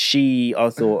I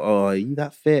thought, oh, are you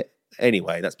that fit?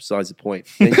 Anyway, that's besides the point.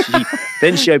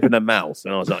 Then she opened her mouth,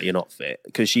 and I was like, "You're not fit,"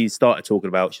 because she started talking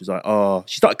about. She was like, "Oh,"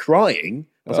 she started crying.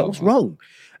 I was like, "What's wrong?"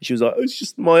 And she was like, "Oh, it's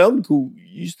just my uncle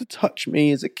used to touch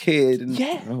me as a kid." And,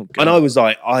 Oh, God. and I was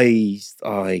like, "I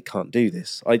can't do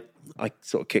this." I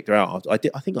sort of kicked her out. I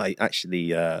think I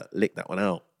actually licked that one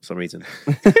out for some reason.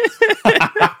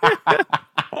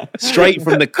 Straight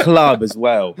from the club as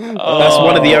well. That's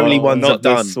one of the only ones not I've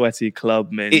done. The sweaty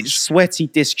club minge. It's sweaty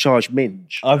discharge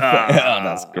minge.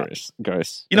 That's gross.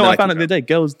 Gross. You know And what I I found out can the other day?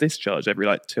 Girls discharge every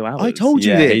like 2 hours. I told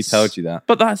you Yeah, this. he told you that.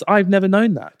 But I've never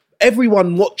known that.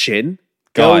 Everyone watching,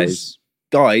 Guys.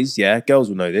 girls, yeah, girls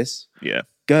will know this. Yeah.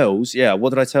 Girls, yeah. What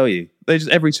did I tell you? They just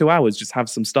every 2 hours just have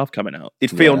some stuff coming out.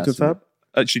 Did Fionn that's confirm?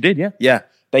 She did, yeah. Yeah.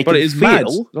 They But can it is feel, mad.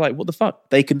 Like, what the fuck?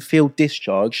 They can feel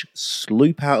discharge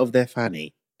sloop out of their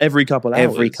fanny Every couple hours.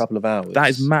 every couple of hours. That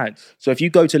is mad. So if you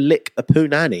go to lick a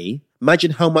punani,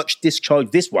 imagine how much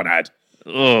discharge this one had.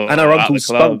 Oh, And our at Uncle the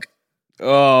club. Spunk.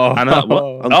 Oh, And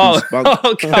what? Uncle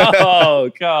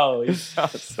Spunk. Carl.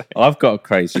 I've got a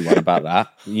crazy one about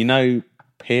that. You know,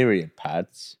 period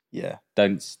pads Yeah.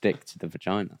 don't stick to the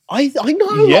vagina. I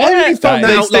know. Yeah, I only found they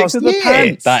that out stick last to the year.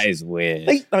 pants. That is weird.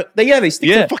 They stick to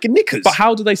Yeah. the fucking knickers. But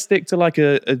how do they stick to like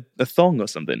a thong or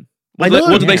something? I What, know,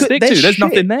 what do they because stick they're to? There's shit.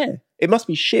 nothing there. It must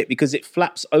be shit because it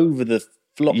flaps over the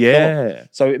flop. Yeah.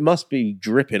 So it must be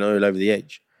dripping all over the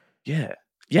edge. Yeah.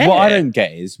 Yeah. What I don't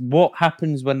get is what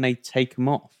happens when they take them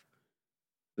off.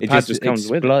 The pad just comes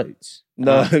with it. explodes.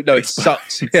 No, it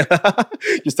sucks.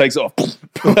 Just takes it off.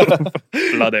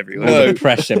 Blood everywhere. All No. the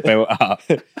pressure built up.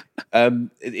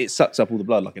 It sucks up all the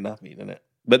blood like a nappy, doesn't it?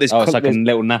 But there's Oh, it's like a there's-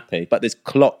 little nappy. but there's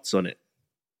clots on it.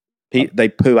 They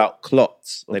poo out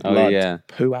clots. They Oh, blood. yeah.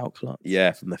 Poo out clot.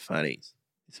 Yeah, from the fannies.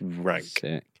 It's rank.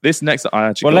 Sick. This next, I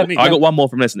actually Well, got, let me- I got one more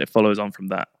from this, and it follows on from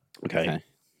that. Okay.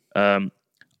 Okay.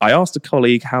 I asked a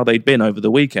colleague how they'd been over the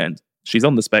weekend. She's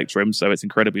on the spectrum, so it's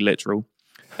incredibly literal.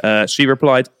 She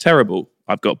replied, "Terrible.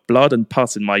 I've got blood and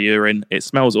pus in my urine. It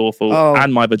smells awful, Oh.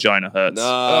 and my vagina hurts."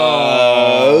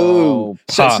 Oh,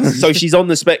 so she's on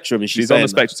the spectrum, and She's on the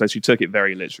spectrum, so she took it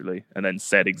very literally and then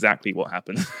said exactly what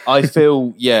happened. I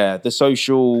feel, the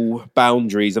social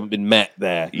boundaries haven't been met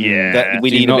there. Yeah. That we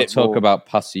Do you need a not bit talk more. about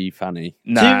pussy fanny?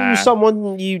 Nah. To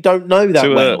someone you don't know that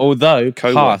To a- well. Although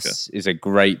Co-worker. pus is a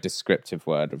great descriptive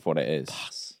word of what it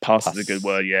is. Pus is a good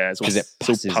word, yeah. It's all, Because it it's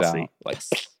all passes pussy. out. Like,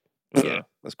 Ugh. yeah,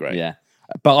 that's great. Yeah.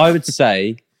 But I would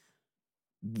say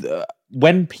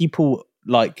when people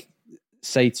like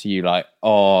say to you like,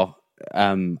 "Oh,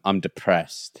 I'm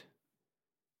depressed."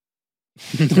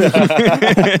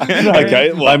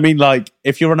 Okay, I mean, like,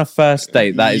 if you're on a first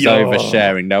date, that is Yo.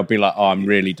 oversharing. They'll be like, "Oh, I'm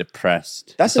really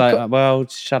depressed." That's It's a like, co- well,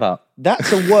 shut up.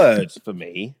 That's a word for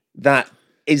me that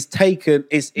is taken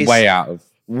is Way out of.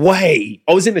 way.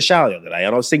 I was in the shower the other day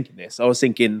and I was thinking this. I was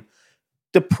thinking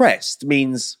depressed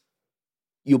means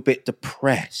you're a bit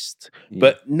depressed. Yeah.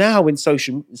 But now in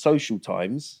social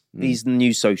times, Mm. these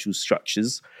new social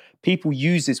structures, people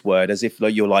use this word as if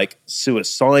like you're like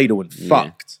suicidal and Yeah.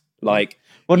 fucked. Like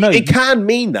Well, no, it can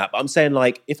mean that, but I'm saying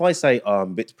like if I say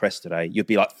I'm a bit depressed today, you'd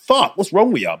be like, "Fuck, what's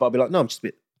wrong with you?" But I'll be like, "No, I'm just a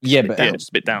bit." yeah, bit but down. Just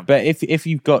a bit down. but if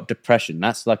you've got depression,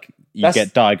 that's like you That's-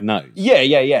 get diagnosed.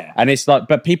 Yeah. And it's like,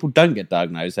 but people don't get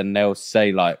diagnosed, and they'll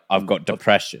say like, "I've got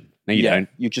depression." No, you don't.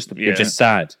 You're just a Yeah. You're just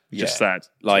sad. Just yeah. sad.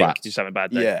 Like, Like, just having a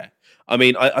bad day. yeah. I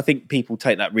mean, I think people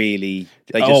take that really.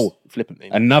 They just Oh, flippantly.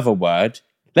 Another word.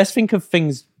 Let's think of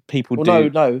things people Well, do.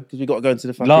 no, because we've got to go into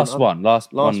the fucking Last one.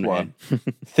 Last one. one. here.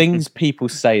 Things people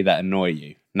say that annoy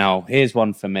you. Now, here's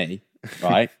one for me,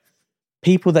 right?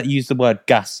 People that use the word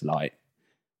gaslight.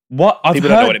 What I've People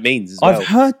heard, don't know what it means as well. I've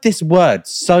heard this word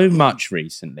so much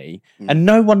recently, and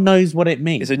no one knows what it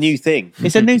means. It's a new thing.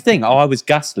 It's a new thing. Oh, I was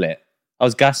gaslit. I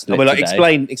was gaslit. I'll be like,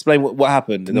 today. explain what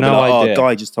happened. And they'll No be like, idea. "Oh,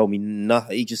 guy just told me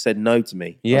nothing. He just said no to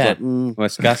me." Yeah. I was like, Well,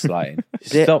 it's gaslighting.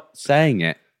 Is it? Stop saying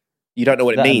it. you don't know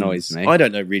what it That means. annoys me. I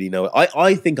don't really know it.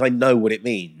 I think I know what it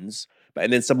means, but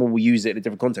and then someone will use it in a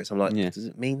different context. I'm like, Yeah. does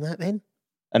it mean that then?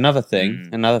 Another thing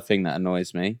Mm. that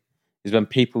annoys me is when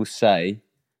people say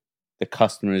the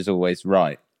customer is always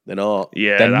right. They're not.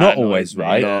 Yeah, They're that not annoys always me.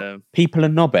 right. Yeah. People are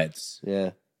knobheads.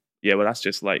 Yeah. Yeah, well, that's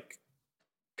just like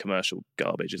commercial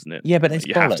garbage, isn't it? Yeah, but it's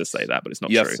you have to bollocks. say that, but it's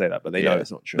not You true. have to say that, but they Yeah. know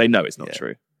it's not true. They know it's not Yeah.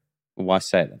 true. Why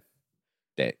say them?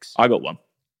 Dicks. I got one.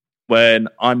 When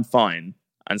I'm fine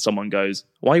and someone goes,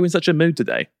 "Why are you in such a mood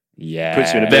today?" Yeah.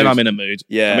 Puts you in a Then mood. I'm in a mood.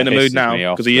 Yeah. I'm in a Pisses mood now me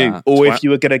off, because of you. that. Or Twat. if you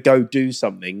were going to go do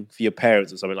something for your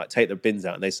parents or something, like take the bins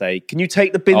out, and they say, "Can you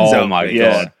take the bins Oh out?" my please?"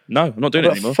 God. No, I'm not doing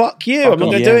I'm it like, anymore. Fuck you! Fuck I'm not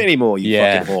off. going to do Yeah. it anymore. You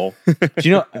Yeah. fucking whore.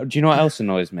 do you know what else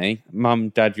annoys me? Mum,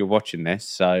 Dad, you're watching this,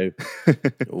 so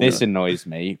this annoys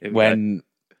me Here we when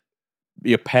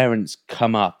your parents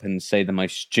come up and say the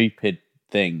most stupid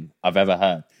thing I've ever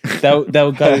heard. They'll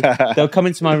they'll come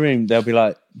into my room. They'll be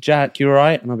like, "Jack, you all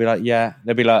right?" And I'll be like, "Yeah."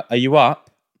 They'll be like, "Are you up?"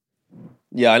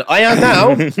 Yeah, I am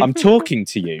now. I'm talking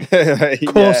to you. Of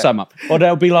Of course I'm up. Or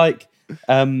they'll be like,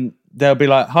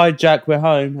 "Hi, Jack, we're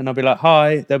home," and I'll be like,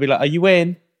 "Hi." They'll be like, "Are you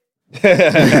in?"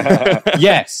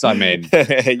 Yes, I'm in.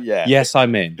 yeah. Yes,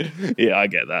 I'm in. Yeah, I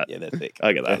get that. Yeah, they're thick.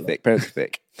 I get They're that. thick. Parents are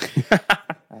thick.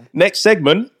 Next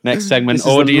segment. Next segment: This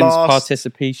is the audience last-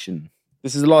 participation.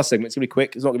 This is the last segment. It's gonna be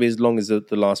quick. It's not gonna be as long as the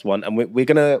last one, and we're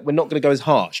not gonna go as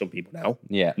harsh on people now.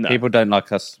 Yeah, No. people don't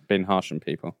like us being harsh on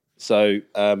people. So,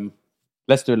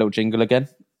 Let's do a little jingle again.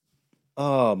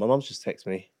 my mum's just texted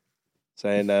me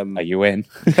saying, Are you in?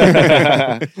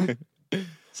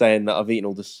 saying that I've eaten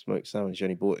all the smoked salmon she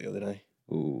only bought it the other day.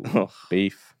 Ooh, Oh.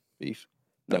 beef. Beef.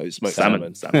 No, it's smoked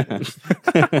Salmon. salmon.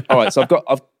 All right, so I've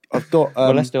got.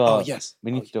 Well, let's do our. Oh yes.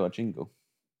 We need to do our jingle.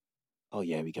 Oh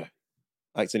yeah, we go.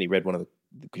 I accidentally read one of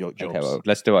the jobs. Okay, well,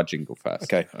 let's do our jingle first.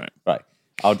 Okay. Right.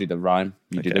 I'll do the rhyme.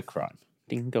 You do Okay. the crime.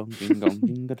 Ding dong, ding dong,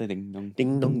 ding da ding dong.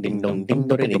 Ding dong, ding dong, ding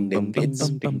dong, ding dong.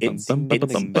 It's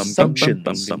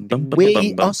assumptions.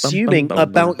 We are assuming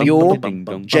about your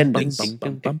genders.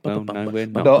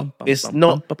 No, it's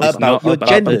not about your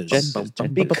genders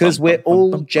because we're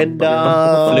all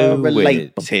gender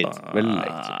related.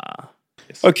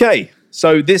 Okay,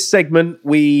 so this segment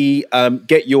we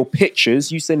get your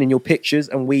pictures. You send in your pictures,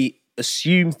 and we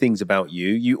assume things about you.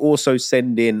 You also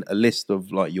send in a list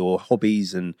of like your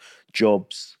hobbies and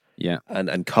jobs. Yeah.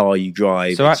 And car you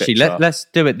drive. So actually, etc. let's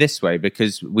do it this way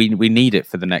because we need it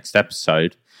for the next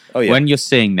episode. Oh, yeah. When you're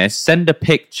seeing this, send a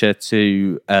picture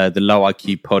to the Low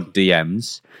IQ Pod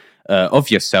DMs of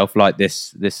yourself, like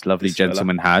this lovely This fella.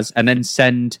 gentleman has, and then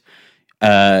send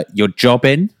your job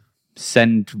in,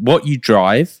 send what you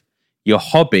drive, your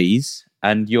hobbies,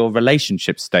 and your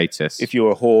relationship status. if you're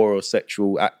a whore or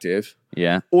sexual active.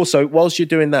 Yeah, Also, whilst you're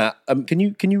doing that, can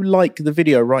you like the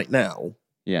video right now?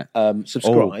 yeah.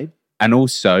 Subscribe. And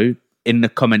also in the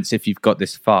comments, if you've got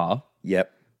this far,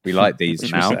 Yep. we like these What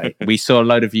should we now. say? We saw a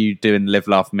load of you doing Live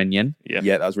Laugh Minion. Yeah.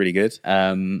 Yeah, that was really good.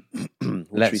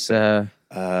 Let's.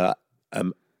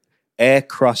 Air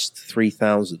Crust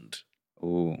 3000.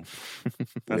 Ooh.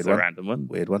 That's Weird a one. random one.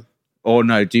 Weird one. Or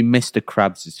no, do Mr.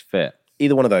 Krabs' fit?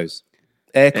 Either one of those.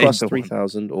 Air Crust Either one.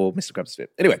 3000 or Mr. Krabs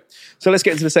Fit. Anyway, so let's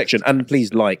get into the section. And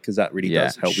please like, because that really Yeah,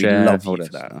 does help. share, we love all you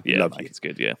for that that. stuff. Yeah, Love like you. it's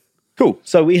good. Yeah. Cool.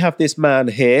 So we have this man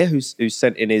here who's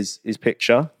sent in his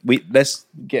picture. Let's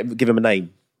give him a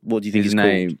name. What do you think His he's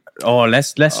name. Oh,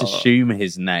 let's assume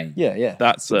his name. called? Yeah.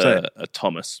 That's What's that? a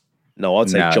Thomas No, I'd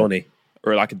say No. Johnny.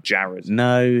 or like a Jared.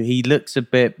 No, he looks a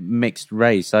bit mixed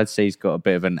race. I'd say he's got a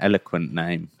bit of an eloquent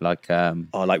name. Like, Oh,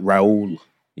 like Raoul.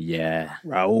 yeah,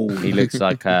 Raoul. he looks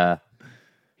like I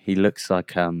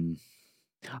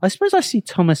suppose I see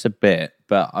Thomas a bit,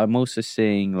 but I'm also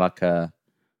seeing like a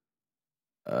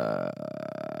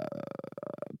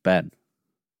Ben.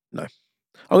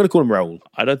 I'm going to call him Raoul.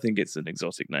 I don't think it's an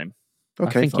exotic name. I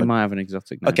think he fine. might have an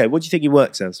exotic name. Okay, what do you think he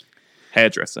works as?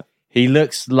 Hairdresser. He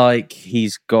looks like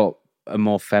he's got a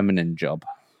more feminine job.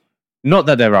 Not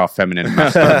that there are feminine and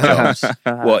masculine jobs.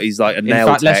 What, he's like a In nail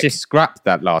fact, let's tech? just scrap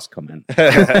that last comment.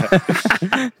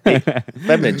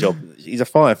 Feminine job. He's a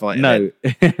firefighter. No,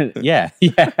 yeah.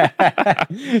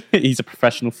 He's a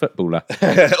professional footballer.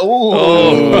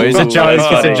 Oh, it's a joke.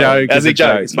 It's a joke. That's It's a a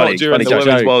joke. joke. It's Not funny. during Funny the joke.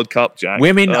 Women's World Cup, Jack.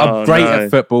 Women are great no. at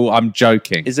football. I'm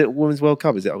joking. Is it Women's World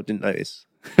Cup? Is it? I didn't notice.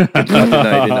 I didn't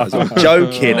know as well.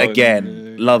 Joking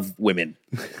again. Love women.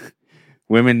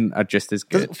 Women are just as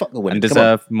good Fuck the women. and Come on.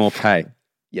 deserve more pay.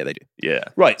 Yeah, they do. Yeah.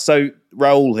 Right. So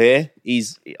Raoul here.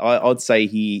 I'd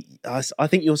say I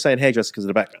think you're saying hairdresser because of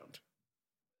the background.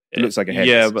 It looks like a Yeah,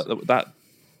 hairdresser. but that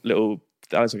looks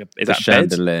like The is that bed?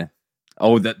 chandelier.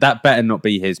 Oh, that better not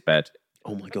be his bed.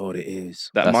 Oh my god, it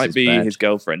is. That That's might his be bed. his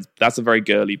girlfriend's. That's a very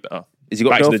girly. Is he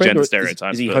got back a to the girlfriend? gender or is-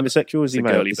 stereotypes, Is he but homosexual? Or is he it's a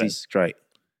married? girly Is he bed. straight?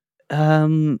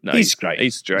 No, He's straight.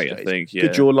 He's straight, I He's think. Yeah.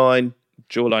 Good jawline.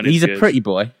 Jawline. He's is a good. pretty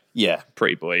boy. Yeah.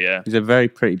 pretty boy. Yeah. He's a very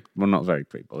pretty. Well, not very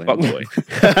pretty boy. Fuck boy.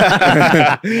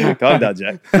 Calm down,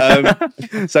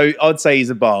 Jack. So I'd say he's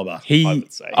a barber. I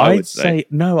would say. I'd say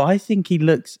no. I think he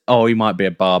looks. Oh, he might be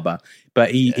a barber,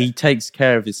 but he takes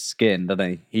care of his skin,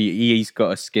 doesn't he? He's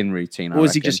got a skin routine. Or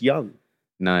is he reckon. just young?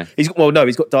 No. He's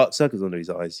got dark circles under his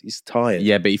eyes. He's tired.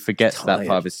 Yeah, but he forgets that Tired.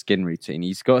 part of his skin routine.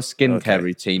 He's got a skincare Okay.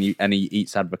 routine, and he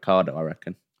eats avocado. I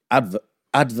reckon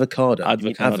Avocado. You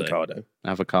mean Avocado. avocado.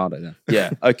 avocado. Yeah.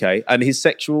 Yeah. Okay. And his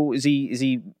sexual is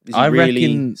he I really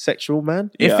reckon- Yeah, sexual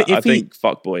man? If I he- think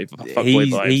fuckboy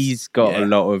vibes. He's got Yeah. a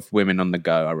lot of women on the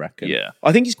go. I reckon. Yeah.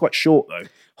 I think he's quite short though.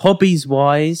 Hobbies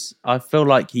wise, I feel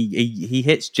like he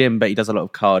hits gym, but he does a lot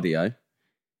of cardio.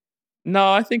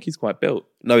 No, I think he's quite built.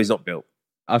 No, he's not built.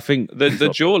 I think. The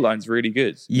jawline's really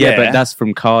good. Yeah, Yeah. but that's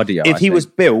from cardio. If I he think. was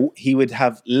built, he would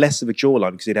have less of a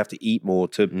jawline because he'd have to eat more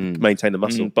to maintain the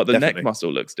muscle. But the Definitely. neck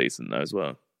muscle looks decent though as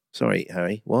well. Sorry,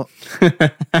 Harry. What?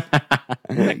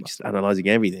 You're just analysing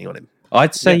everything on him.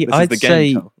 I'd say Yeah, this is the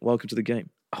game. Carl. Welcome to the game.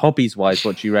 hobbies wise,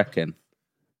 what do you reckon?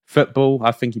 Football.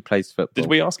 I think he plays football. Did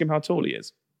we ask him how tall he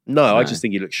is? No, I No. just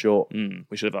think he looks short.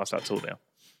 We should have asked how tall they are.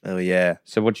 Oh yeah.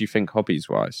 So what do you think hobbies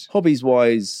wise? Hobbies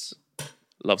wise,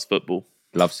 Loves football.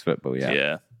 Loves football. Yeah.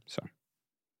 Yeah. Sorry.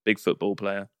 Big football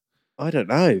player. I don't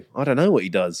know. I don't know what he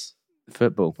does.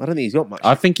 Football. I don't think he's got much.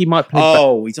 I think he might play.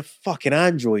 Oh, he's a fucking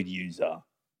Android user.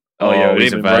 Oh, yeah, we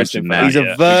he's a didn't even roast virgin him for now. that He's a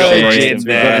yet. We got virgin, roasted. We've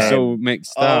got this man. all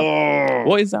mixed up. Oh.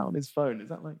 What is that on his phone? Is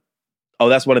that like Oh,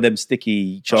 that's one of them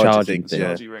sticky charging Charging things. things.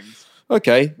 Yeah. chargy rings?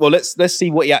 Okay. Well, let's see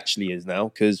what he actually is now,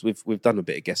 because we've done a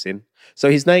bit of guessing. So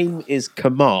his name is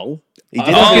Kamal. He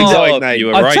did have an exotic name. you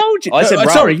were I right. told you. I said Raoul.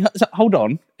 sorry. Hold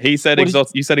on. He said What did-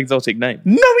 exotic. You said exotic name.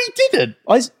 No, he didn't.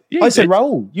 I you said did.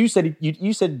 Raoul. You said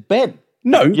you said Ben.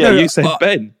 No, Yeah, no, you said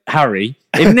Ben. Harry,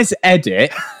 in this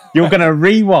edit, you're going to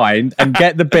rewind and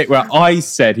get the bit where I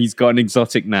said he's got an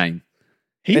exotic name.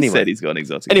 He Anyway. said he's got an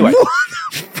exotic. Anyway,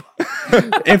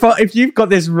 If you've got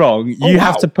this wrong, you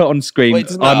have to put on screen, Wait,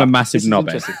 doesn't I'm a matter. massive This is knobhead.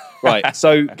 interesting. Right.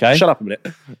 So Okay. shut up a minute.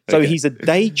 So Okay. he's a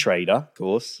day trader, of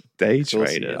course. Day course he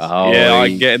trader. is. Oh, yeah,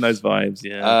 I'm he- getting those vibes.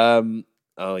 Yeah.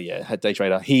 Oh yeah, head day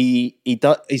trader. He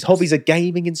does his hobbies are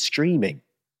gaming and streaming.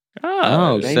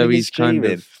 Oh, Gaming so and he's kind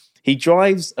streaming. of... He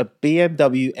drives a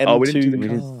BMW Oh, we didn't do the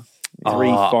M2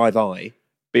 car. 35i.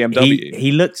 BMW.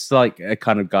 He looks like a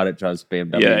kind of guy that drives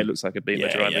BMW. yeah, it looks like a Beamer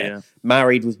Yeah, driver. yeah. Yeah.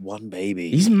 Married with one baby.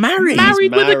 He's married.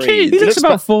 Married with a kid. He looks Looks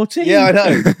about 14. yeah, I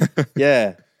know.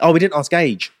 Yeah. Oh, we didn't ask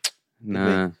age.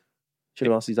 Nah. Should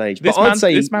have asked his age. This, but I'd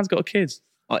say this man's got a kid.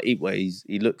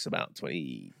 he looks about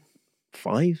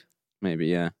 25. Maybe,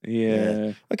 yeah.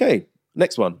 Yeah. Okay,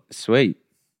 next one. Sweet.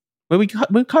 Well,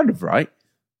 we're kind of right.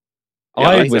 Yeah,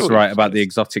 I I said was we right were about the close.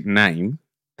 exotic name.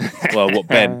 Well, what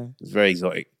Ben? It's very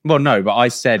exotic. Well, no, but I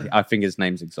said I think his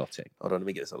name's exotic. Hold on, let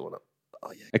me get this other one up.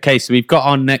 Oh yeah. Okay, so we've got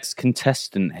our next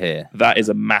contestant here. That is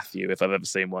a Matthew, if I've ever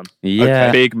seen one.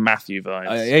 Yeah. Big Matthew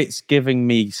vibes. It's giving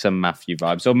me some Matthew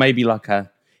vibes. Or maybe like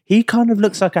a... He kind of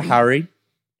looks like a Harry.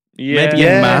 yeah, maybe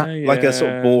a Matt, Like a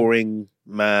sort of boring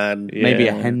man. Yeah. Maybe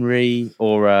a Henry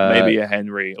or a... Maybe a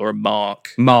Henry or a Mark.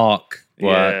 Mark. Yeah.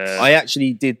 Works. I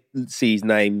actually did see his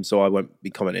name, so I won't be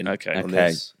commenting Okay. on Okay.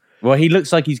 this. Well, he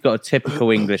looks like he's got a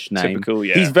typical English name. Typical,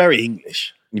 yeah. He's very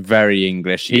English. Very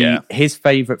English. Yeah. His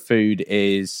favourite food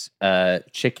is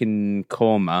chicken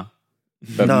korma.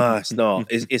 But- No, it's not.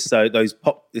 It's those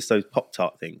pop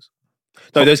tart things.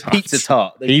 No, those pizza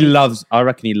tart. I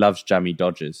reckon he loves Jammy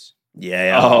Dodgers.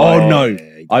 Yeah. Oh, no.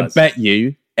 he I does. bet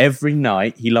you every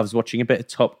night he loves watching a bit of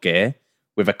Top Gear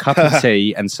with a cup of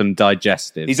tea and some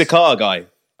digestives. He's a car guy.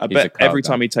 I He's a bet car every guy.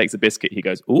 time he takes a biscuit, he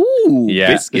goes, ooh,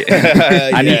 Yeah. biscuit.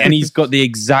 and, Yeah. and he's got the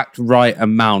exact right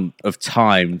amount of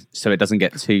time so it doesn't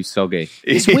get too soggy.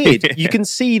 It's weird. You can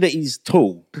see that he's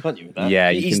tall, can't you? with that? Yeah,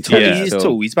 you he's can tall. tell He he's is tall.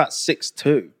 tall. He's about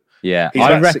 6'2". Yeah, He's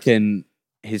I about reckon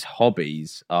his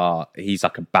hobbies are he's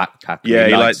like a backpacker. Yeah,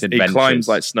 he likes he adventures. climbs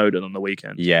like Snowden on the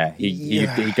weekend. Yeah,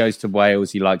 Yeah. he goes to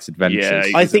Wales. He likes adventures. Yeah,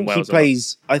 he- I He's in think he Wales a lot.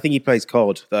 plays. I think he plays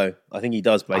COD though. I think he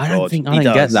does play I COD. don't think He I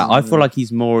don't get does. that. I feel like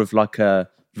he's more of like a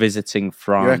visiting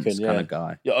France reckon, kind yeah. of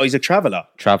guy, Yeah, oh, he's a traveller.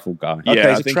 travel guy. Yeah, Okay, he's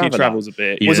I a think he traveller. travels a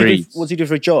bit. He What's yeah. he, reads. do, what's he do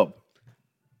for a job?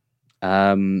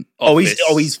 Um, Office.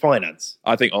 He's finance.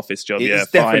 I think office job, It's yeah.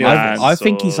 definitely Finance I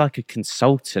think he's or- like a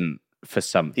consultant for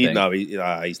something, He's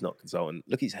not consultant.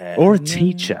 Look at his hair. or a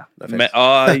teacher. No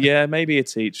offense. yeah, maybe a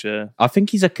teacher. I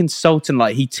think he's a consultant.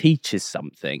 Like he teaches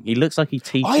something. He looks like he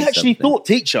teaches. I actually something. thought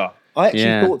teacher. I actually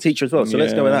Yeah. thought teacher as well. So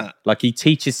let's go with Yeah. that. like he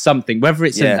teaches something. Whether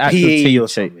it's an Yeah, actual PE or teacher,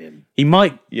 something. he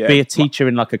might Yeah. be a teacher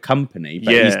in like a company,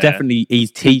 but Yeah. he's definitely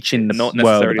teaching the Not world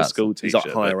necessarily a about school He's teacher.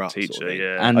 like higher but up sort of teacher, thing.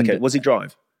 yeah. And- Okay, what's he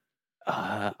drive?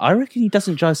 I reckon he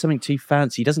doesn't drive something too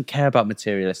fancy. He doesn't care about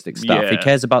materialistic stuff. He Yeah.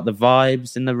 cares about the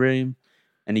vibes in the room,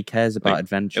 and he cares about Like,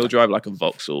 adventure. He'll drive like a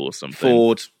Vauxhall or something.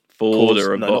 Ford. Ford Corsa-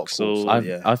 or a no, not Vauxhall. Corsa. I,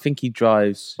 yeah. I think he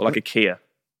drives, Or like a Kia.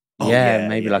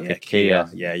 maybe like a Kia,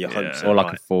 Yeah, you're Yeah. 100% or like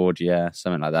right. a Ford,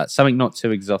 something like that. Something not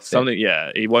too exotic. Something,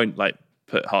 yeah. He won't like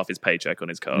put half his paycheck on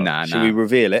his car. Nah, Should we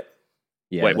reveal it?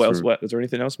 Yeah, Wait, what let's else? What, was there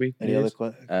anything else we? Any needed? other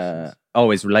questions?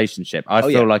 his relationship. I Oh,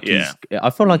 feel yeah. like Yeah. I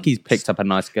feel like he's picked up a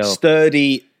nice girl.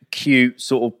 Sturdy, cute,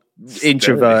 sort of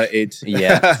introverted.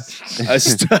 Yeah. a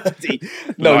sturdy.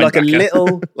 No, like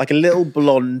Linebacker. a little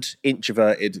blonde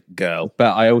introverted girl.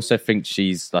 But I also think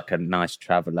she's like a nice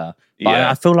traveller. But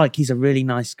Yeah. I feel like he's a really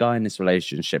nice guy in this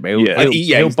relationship. He'll, Yeah. he'll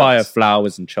He's buy nice. her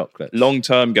flowers and chocolates.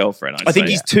 Long-term girlfriend. I think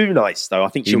say. he's too nice though. I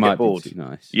think He she'll might get bored. be too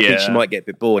nice. I think Yeah. she might get a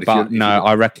bit bored. But if no,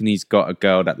 I reckon he's got a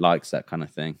girl that likes that kind of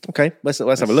thing. Okay, let's have a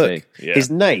Let's look. see. Yeah. His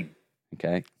name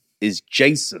Okay. is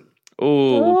Jason.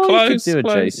 Oh, you close. could do a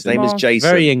close. Jason. His name is Mark- Jason.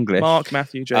 Very English. Mark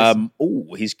Matthew Jason.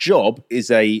 His job is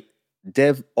a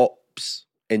DevOps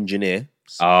engineer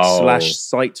Oh. /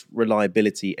 site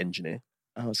reliability engineer.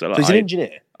 so So like he's an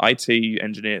engineer. IT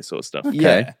engineer sort of stuff. Okay.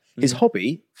 Yeah. His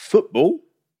hobby: football,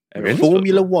 Everyone's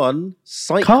Formula football. One,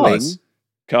 cycling. Cars.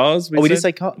 Cars. We did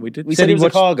say car. We did. We said he was a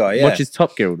car guy. Yeah. Watches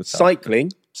Top Gear all the time.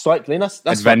 Cycling. That's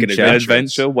Adventure. fucking adventurous.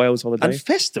 Adventure, Wales holiday. And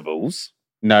festivals.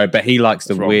 No, but he likes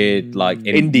the What's wrong? weird, like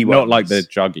Indie not like ones. the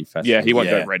druggy festival. Yeah, he won't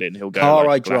Yeah. go Reading. He'll go Car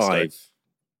like, I Glasgow. drive.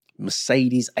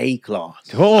 Mercedes A-Class.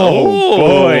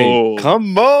 Oh, boy.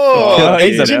 Come on.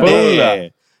 He's a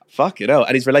baller. Fucking hell.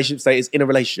 And his relationship status in a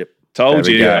relationship. Told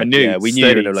There we you. go. I knew. Yeah, we knew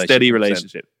steady, in a relationship, steady 100%.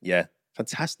 relationship. Yeah.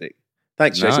 Fantastic.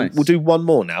 Thanks, Jason. Nice. We'll do one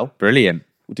more now. Brilliant.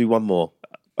 We'll do one more.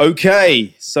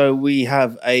 Okay. So we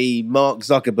have a Mark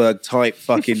Zuckerberg type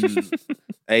fucking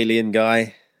alien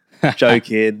guy.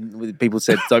 Joking. People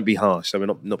said don't be harsh. So we're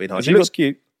not being harsh. Has He he looks got-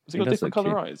 cute. Has he got He does different look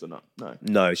colour cute. eyes or not? No.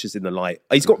 No, it's just in the light.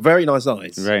 He's got very nice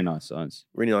eyes. Very nice eyes.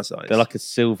 Really nice eyes. They're like a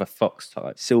silver fox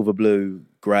type. silver, blue,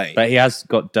 grey. But he has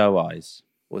got doe eyes.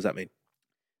 What does that mean?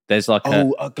 There's like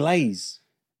A glaze.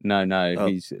 no, Oh.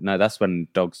 he's no, that's when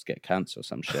dogs get cancer or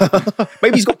some shit.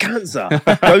 Maybe he's got cancer.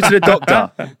 Go to the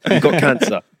doctor. You've got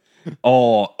cancer.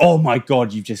 oh my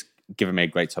god, you've just given me a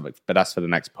great topic, but that's for the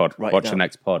next pod. Write it Watch the down.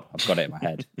 next pod. I've got it in my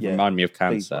head. Yeah. Remind me of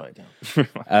Please cancer. write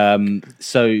it down.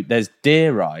 So there's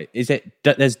deer eye. Is it?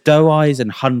 There's doe eyes and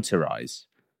hunter eyes.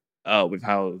 Oh, with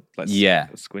how like Yeah,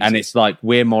 squinty. and it's like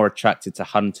we're more attracted to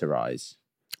hunter eyes.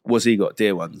 What's he got?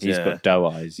 Deer ones. He's yeah. got doe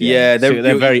eyes. Yeah, they're, they're-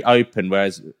 they're very open.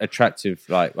 Whereas attractive,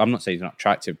 like I'm not saying he's not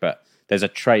attractive, but there's a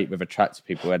trait with attractive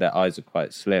people where their eyes are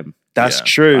quite slim. That's Yeah,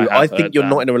 true. I I have think heard you're that.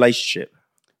 not in a relationship.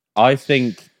 I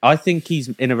think he's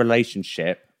in a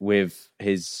relationship with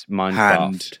his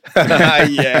Minecraft.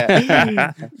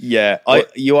 Yeah. Yeah.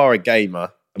 You are a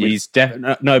gamer. He's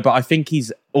definitely no, but I think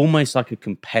he's almost like a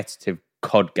competitive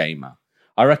COD gamer.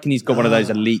 I reckon he's got one of those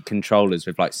elite controllers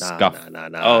with like scuff. Nah.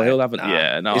 Oh, he'll have it.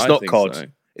 Yeah, no, it's I not think COD. so.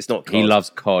 It's not COD. He loves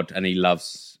COD and he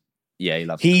loves.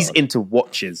 He's COD. into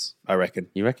watches, I reckon.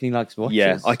 You reckon he likes watches?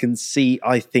 Yeah,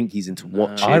 I think he's into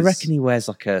watches. I reckon he wears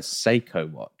like a Seiko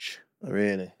watch.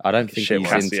 Really? I don't think Shit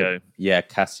he's watch. into Casio. yeah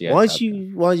Casio. Why type do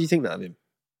thing. you think that of him?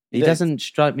 He doesn't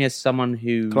strike me as someone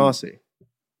who Classy.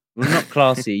 Well, not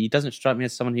classy. He doesn't strike me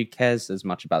as someone who cares as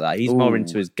much about that. He's more Ooh.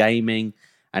 into his gaming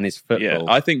and his football. Yeah,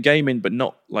 I think gaming, but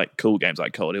not like cool games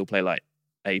like COD. He'll play like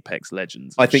Apex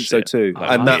Legends. I and think so shit. too.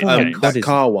 Like, And that, video think games. that is-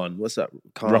 car one. What's that?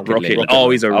 Car Rocket one? League. Oh,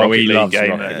 he's a Oh, Rocket he League loves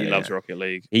gamer. Rocket He League, loves yeah. Rocket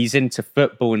League. He's into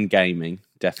football and gaming,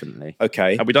 definitely.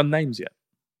 Okay. Have we done names yet?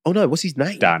 Oh no, what's his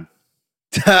name? Dan.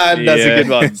 Dan. That's a good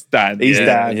one. It's Dan. He's yeah,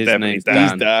 Dan. His definitely name's Dan.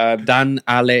 He's Dan. Dan,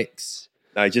 Alex,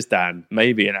 No, just Dan.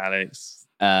 Maybe an Alex.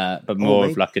 but more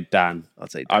maybe. of like a Dan. I'll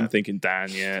say Dan. I'm thinking Dan.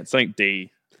 Yeah, something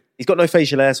D. He's got no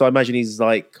facial hair, so I imagine he's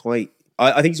like quite.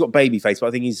 I think he's got baby face, but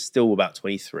I think he's still about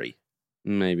 23.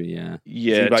 Maybe, yeah.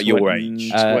 Yeah, about your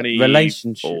age. 24,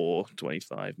 Relationship.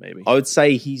 25 maybe. I would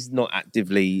say he's not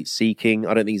actively seeking.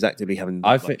 I don't think he's actively having.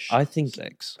 I much think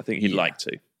sex. I think he'd yeah. like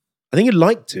to. I think he'd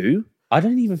like to. I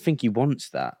don't even think he wants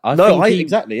that.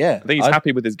 Exactly. Yeah. I think he's I-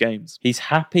 happy with his games. He's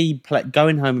happy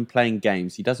going home and playing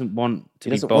games. He doesn't want to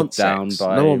He be doesn't bogged want down sex.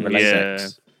 by No one wants Yeah.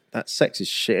 sex. That sex is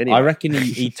shit anyway. I reckon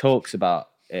he talks about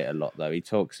it a lot though. He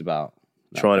talks about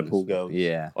that Trying to kind of pull stuff. girls.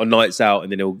 Yeah. On nights out,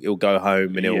 and then he'll go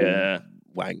home and he'll Yeah.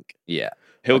 wank. Yeah.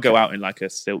 He'll go out in like a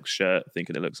silk shirt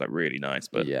thinking it looks like really nice,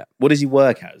 but yeah. What does he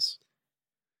work as?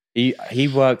 He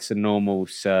works a normal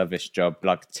service job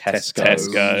like Tesco's.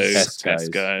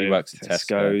 Tesco's. He works at Tesco.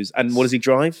 Tesco's. And what does he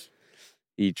drive?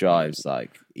 He drives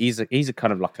like he's a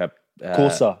kind of like a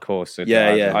Corsa. Corsa.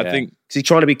 Yeah, driver, yeah. I think Is he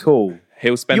trying to be cool?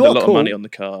 he'll spend You a are lot cool. of money on the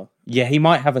car. Yeah, he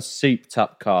might have a souped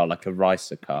up car like a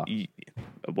ricer car.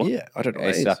 What? Yeah, I don't know.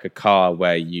 It's like a car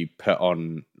where you put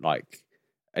on like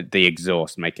the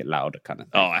exhaust, make it louder, kind of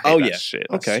thing. Oh, I hate Oh, that yeah. shit.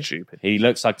 That's Okay. stupid. He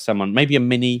looks like someone, maybe a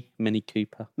Mini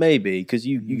Cooper, Maybe because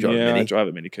you drive yeah, a I Mini. drive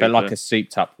a Mini Cooper. but like a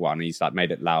souped up one. He's like made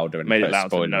it louder and made put it a loud for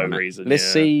spoiler no on it. reason.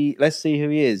 Let's yeah. see who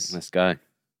he is. Let's go.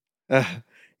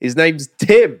 His name's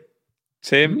Tim.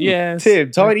 Tim, yes.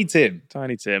 Tim, Tiny Tim.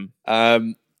 Tiny Tim.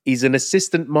 He's an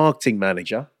assistant marketing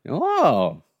manager.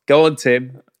 Oh, Go on,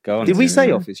 Tim. go on. Did we Tim.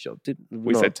 say office job? Did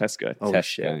We said Tesco. Oh Tesco.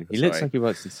 shit! He looks Sorry. like he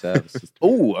works in services.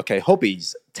 Oh, okay.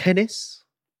 Hobbies: tennis,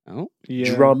 Oh,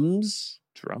 Yeah. drums,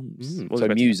 Drums. Mm. What so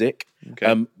was it? music,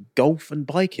 Okay. golf and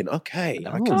biking. Okay,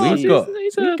 I can Oh,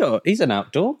 see. he's an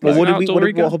outdoor. Well, bloke.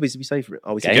 outdoory guy. what hobbies did we say for it?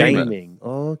 Oh, it's Gamer. gaming.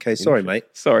 Oh, okay. Sorry, mate.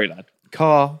 Sorry, lad.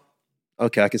 Car.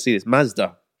 Okay, I can see this.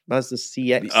 Mazda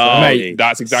CX. Oh, Mate,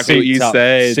 that's exactly what you Souped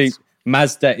up. said.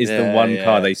 Mazda is the Yeah, one yeah.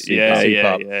 car they soup Yeah, up. yeah,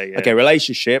 up. yeah, yeah. Okay,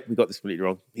 relationship. We got this completely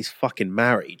wrong. He's fucking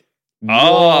married.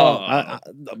 Oh, well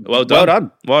done. Well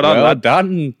done. well done, Well lad.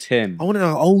 done, Tim. I want to know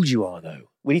how old you are, though.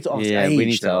 We need to ask Yeah, age we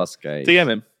need to now. ask age. DM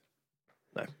him.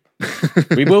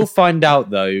 We will find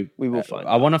out though. We will find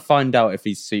I want to find out if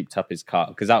he's souped up his car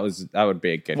because that would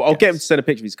be a good. Well, I'll get him to guess. send a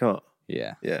picture of his car.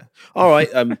 Yeah. Yeah. All right,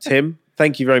 Tim.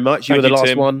 Thank you very much. You were Thank the last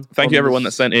Tim. one. Thank you, on everyone that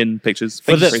this. sent in pictures.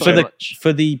 For the Appreciate for it. the much.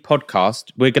 for the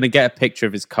podcast, we're going to get a picture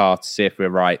of his car to see if we're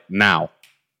right now.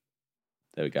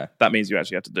 There we go. That means you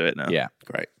actually have to do it now. Yeah.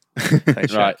 Great.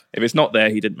 Thanks, Right. Jack. If it's not there,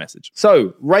 he didn't message.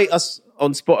 So, rate us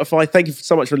on Spotify. Thank you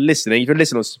so much for listening. If you're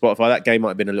listening on Spotify, that game might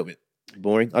have been a little bit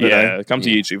boring. I don't know. Come to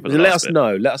YouTube for the Let last us bit.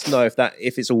 know. Let us know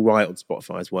if it's all right on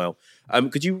Spotify as well.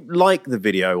 Could you like the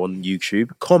video on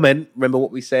YouTube? Comment. Remember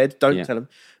what we said. Don't tell them.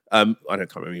 I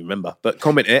can't really remember, but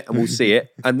comment it and we'll see it.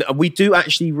 And we do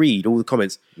actually read all the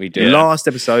comments. We do. Last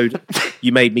episode,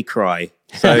 you made me cry.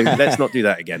 So let's not do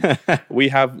that again. We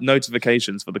have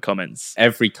notifications for the comments.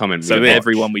 Every comment. So we watch.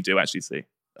 everyone we do actually see.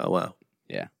 Oh wow.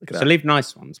 Yeah. at So that. leave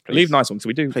nice ones, please. Leave nice ones.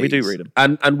 We do Please. read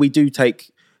them. And we do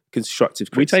take constructive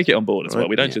We criticism. take it on board as well. Right.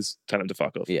 We don't Yeah. just tell them to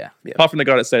fuck off. Yeah. Apart from the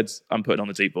guy that said, I'm putting on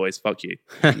the deep voice, fuck you.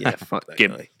 Yeah, fuck that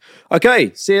Gimp. guy.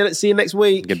 Okay, see you next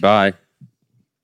week. Goodbye.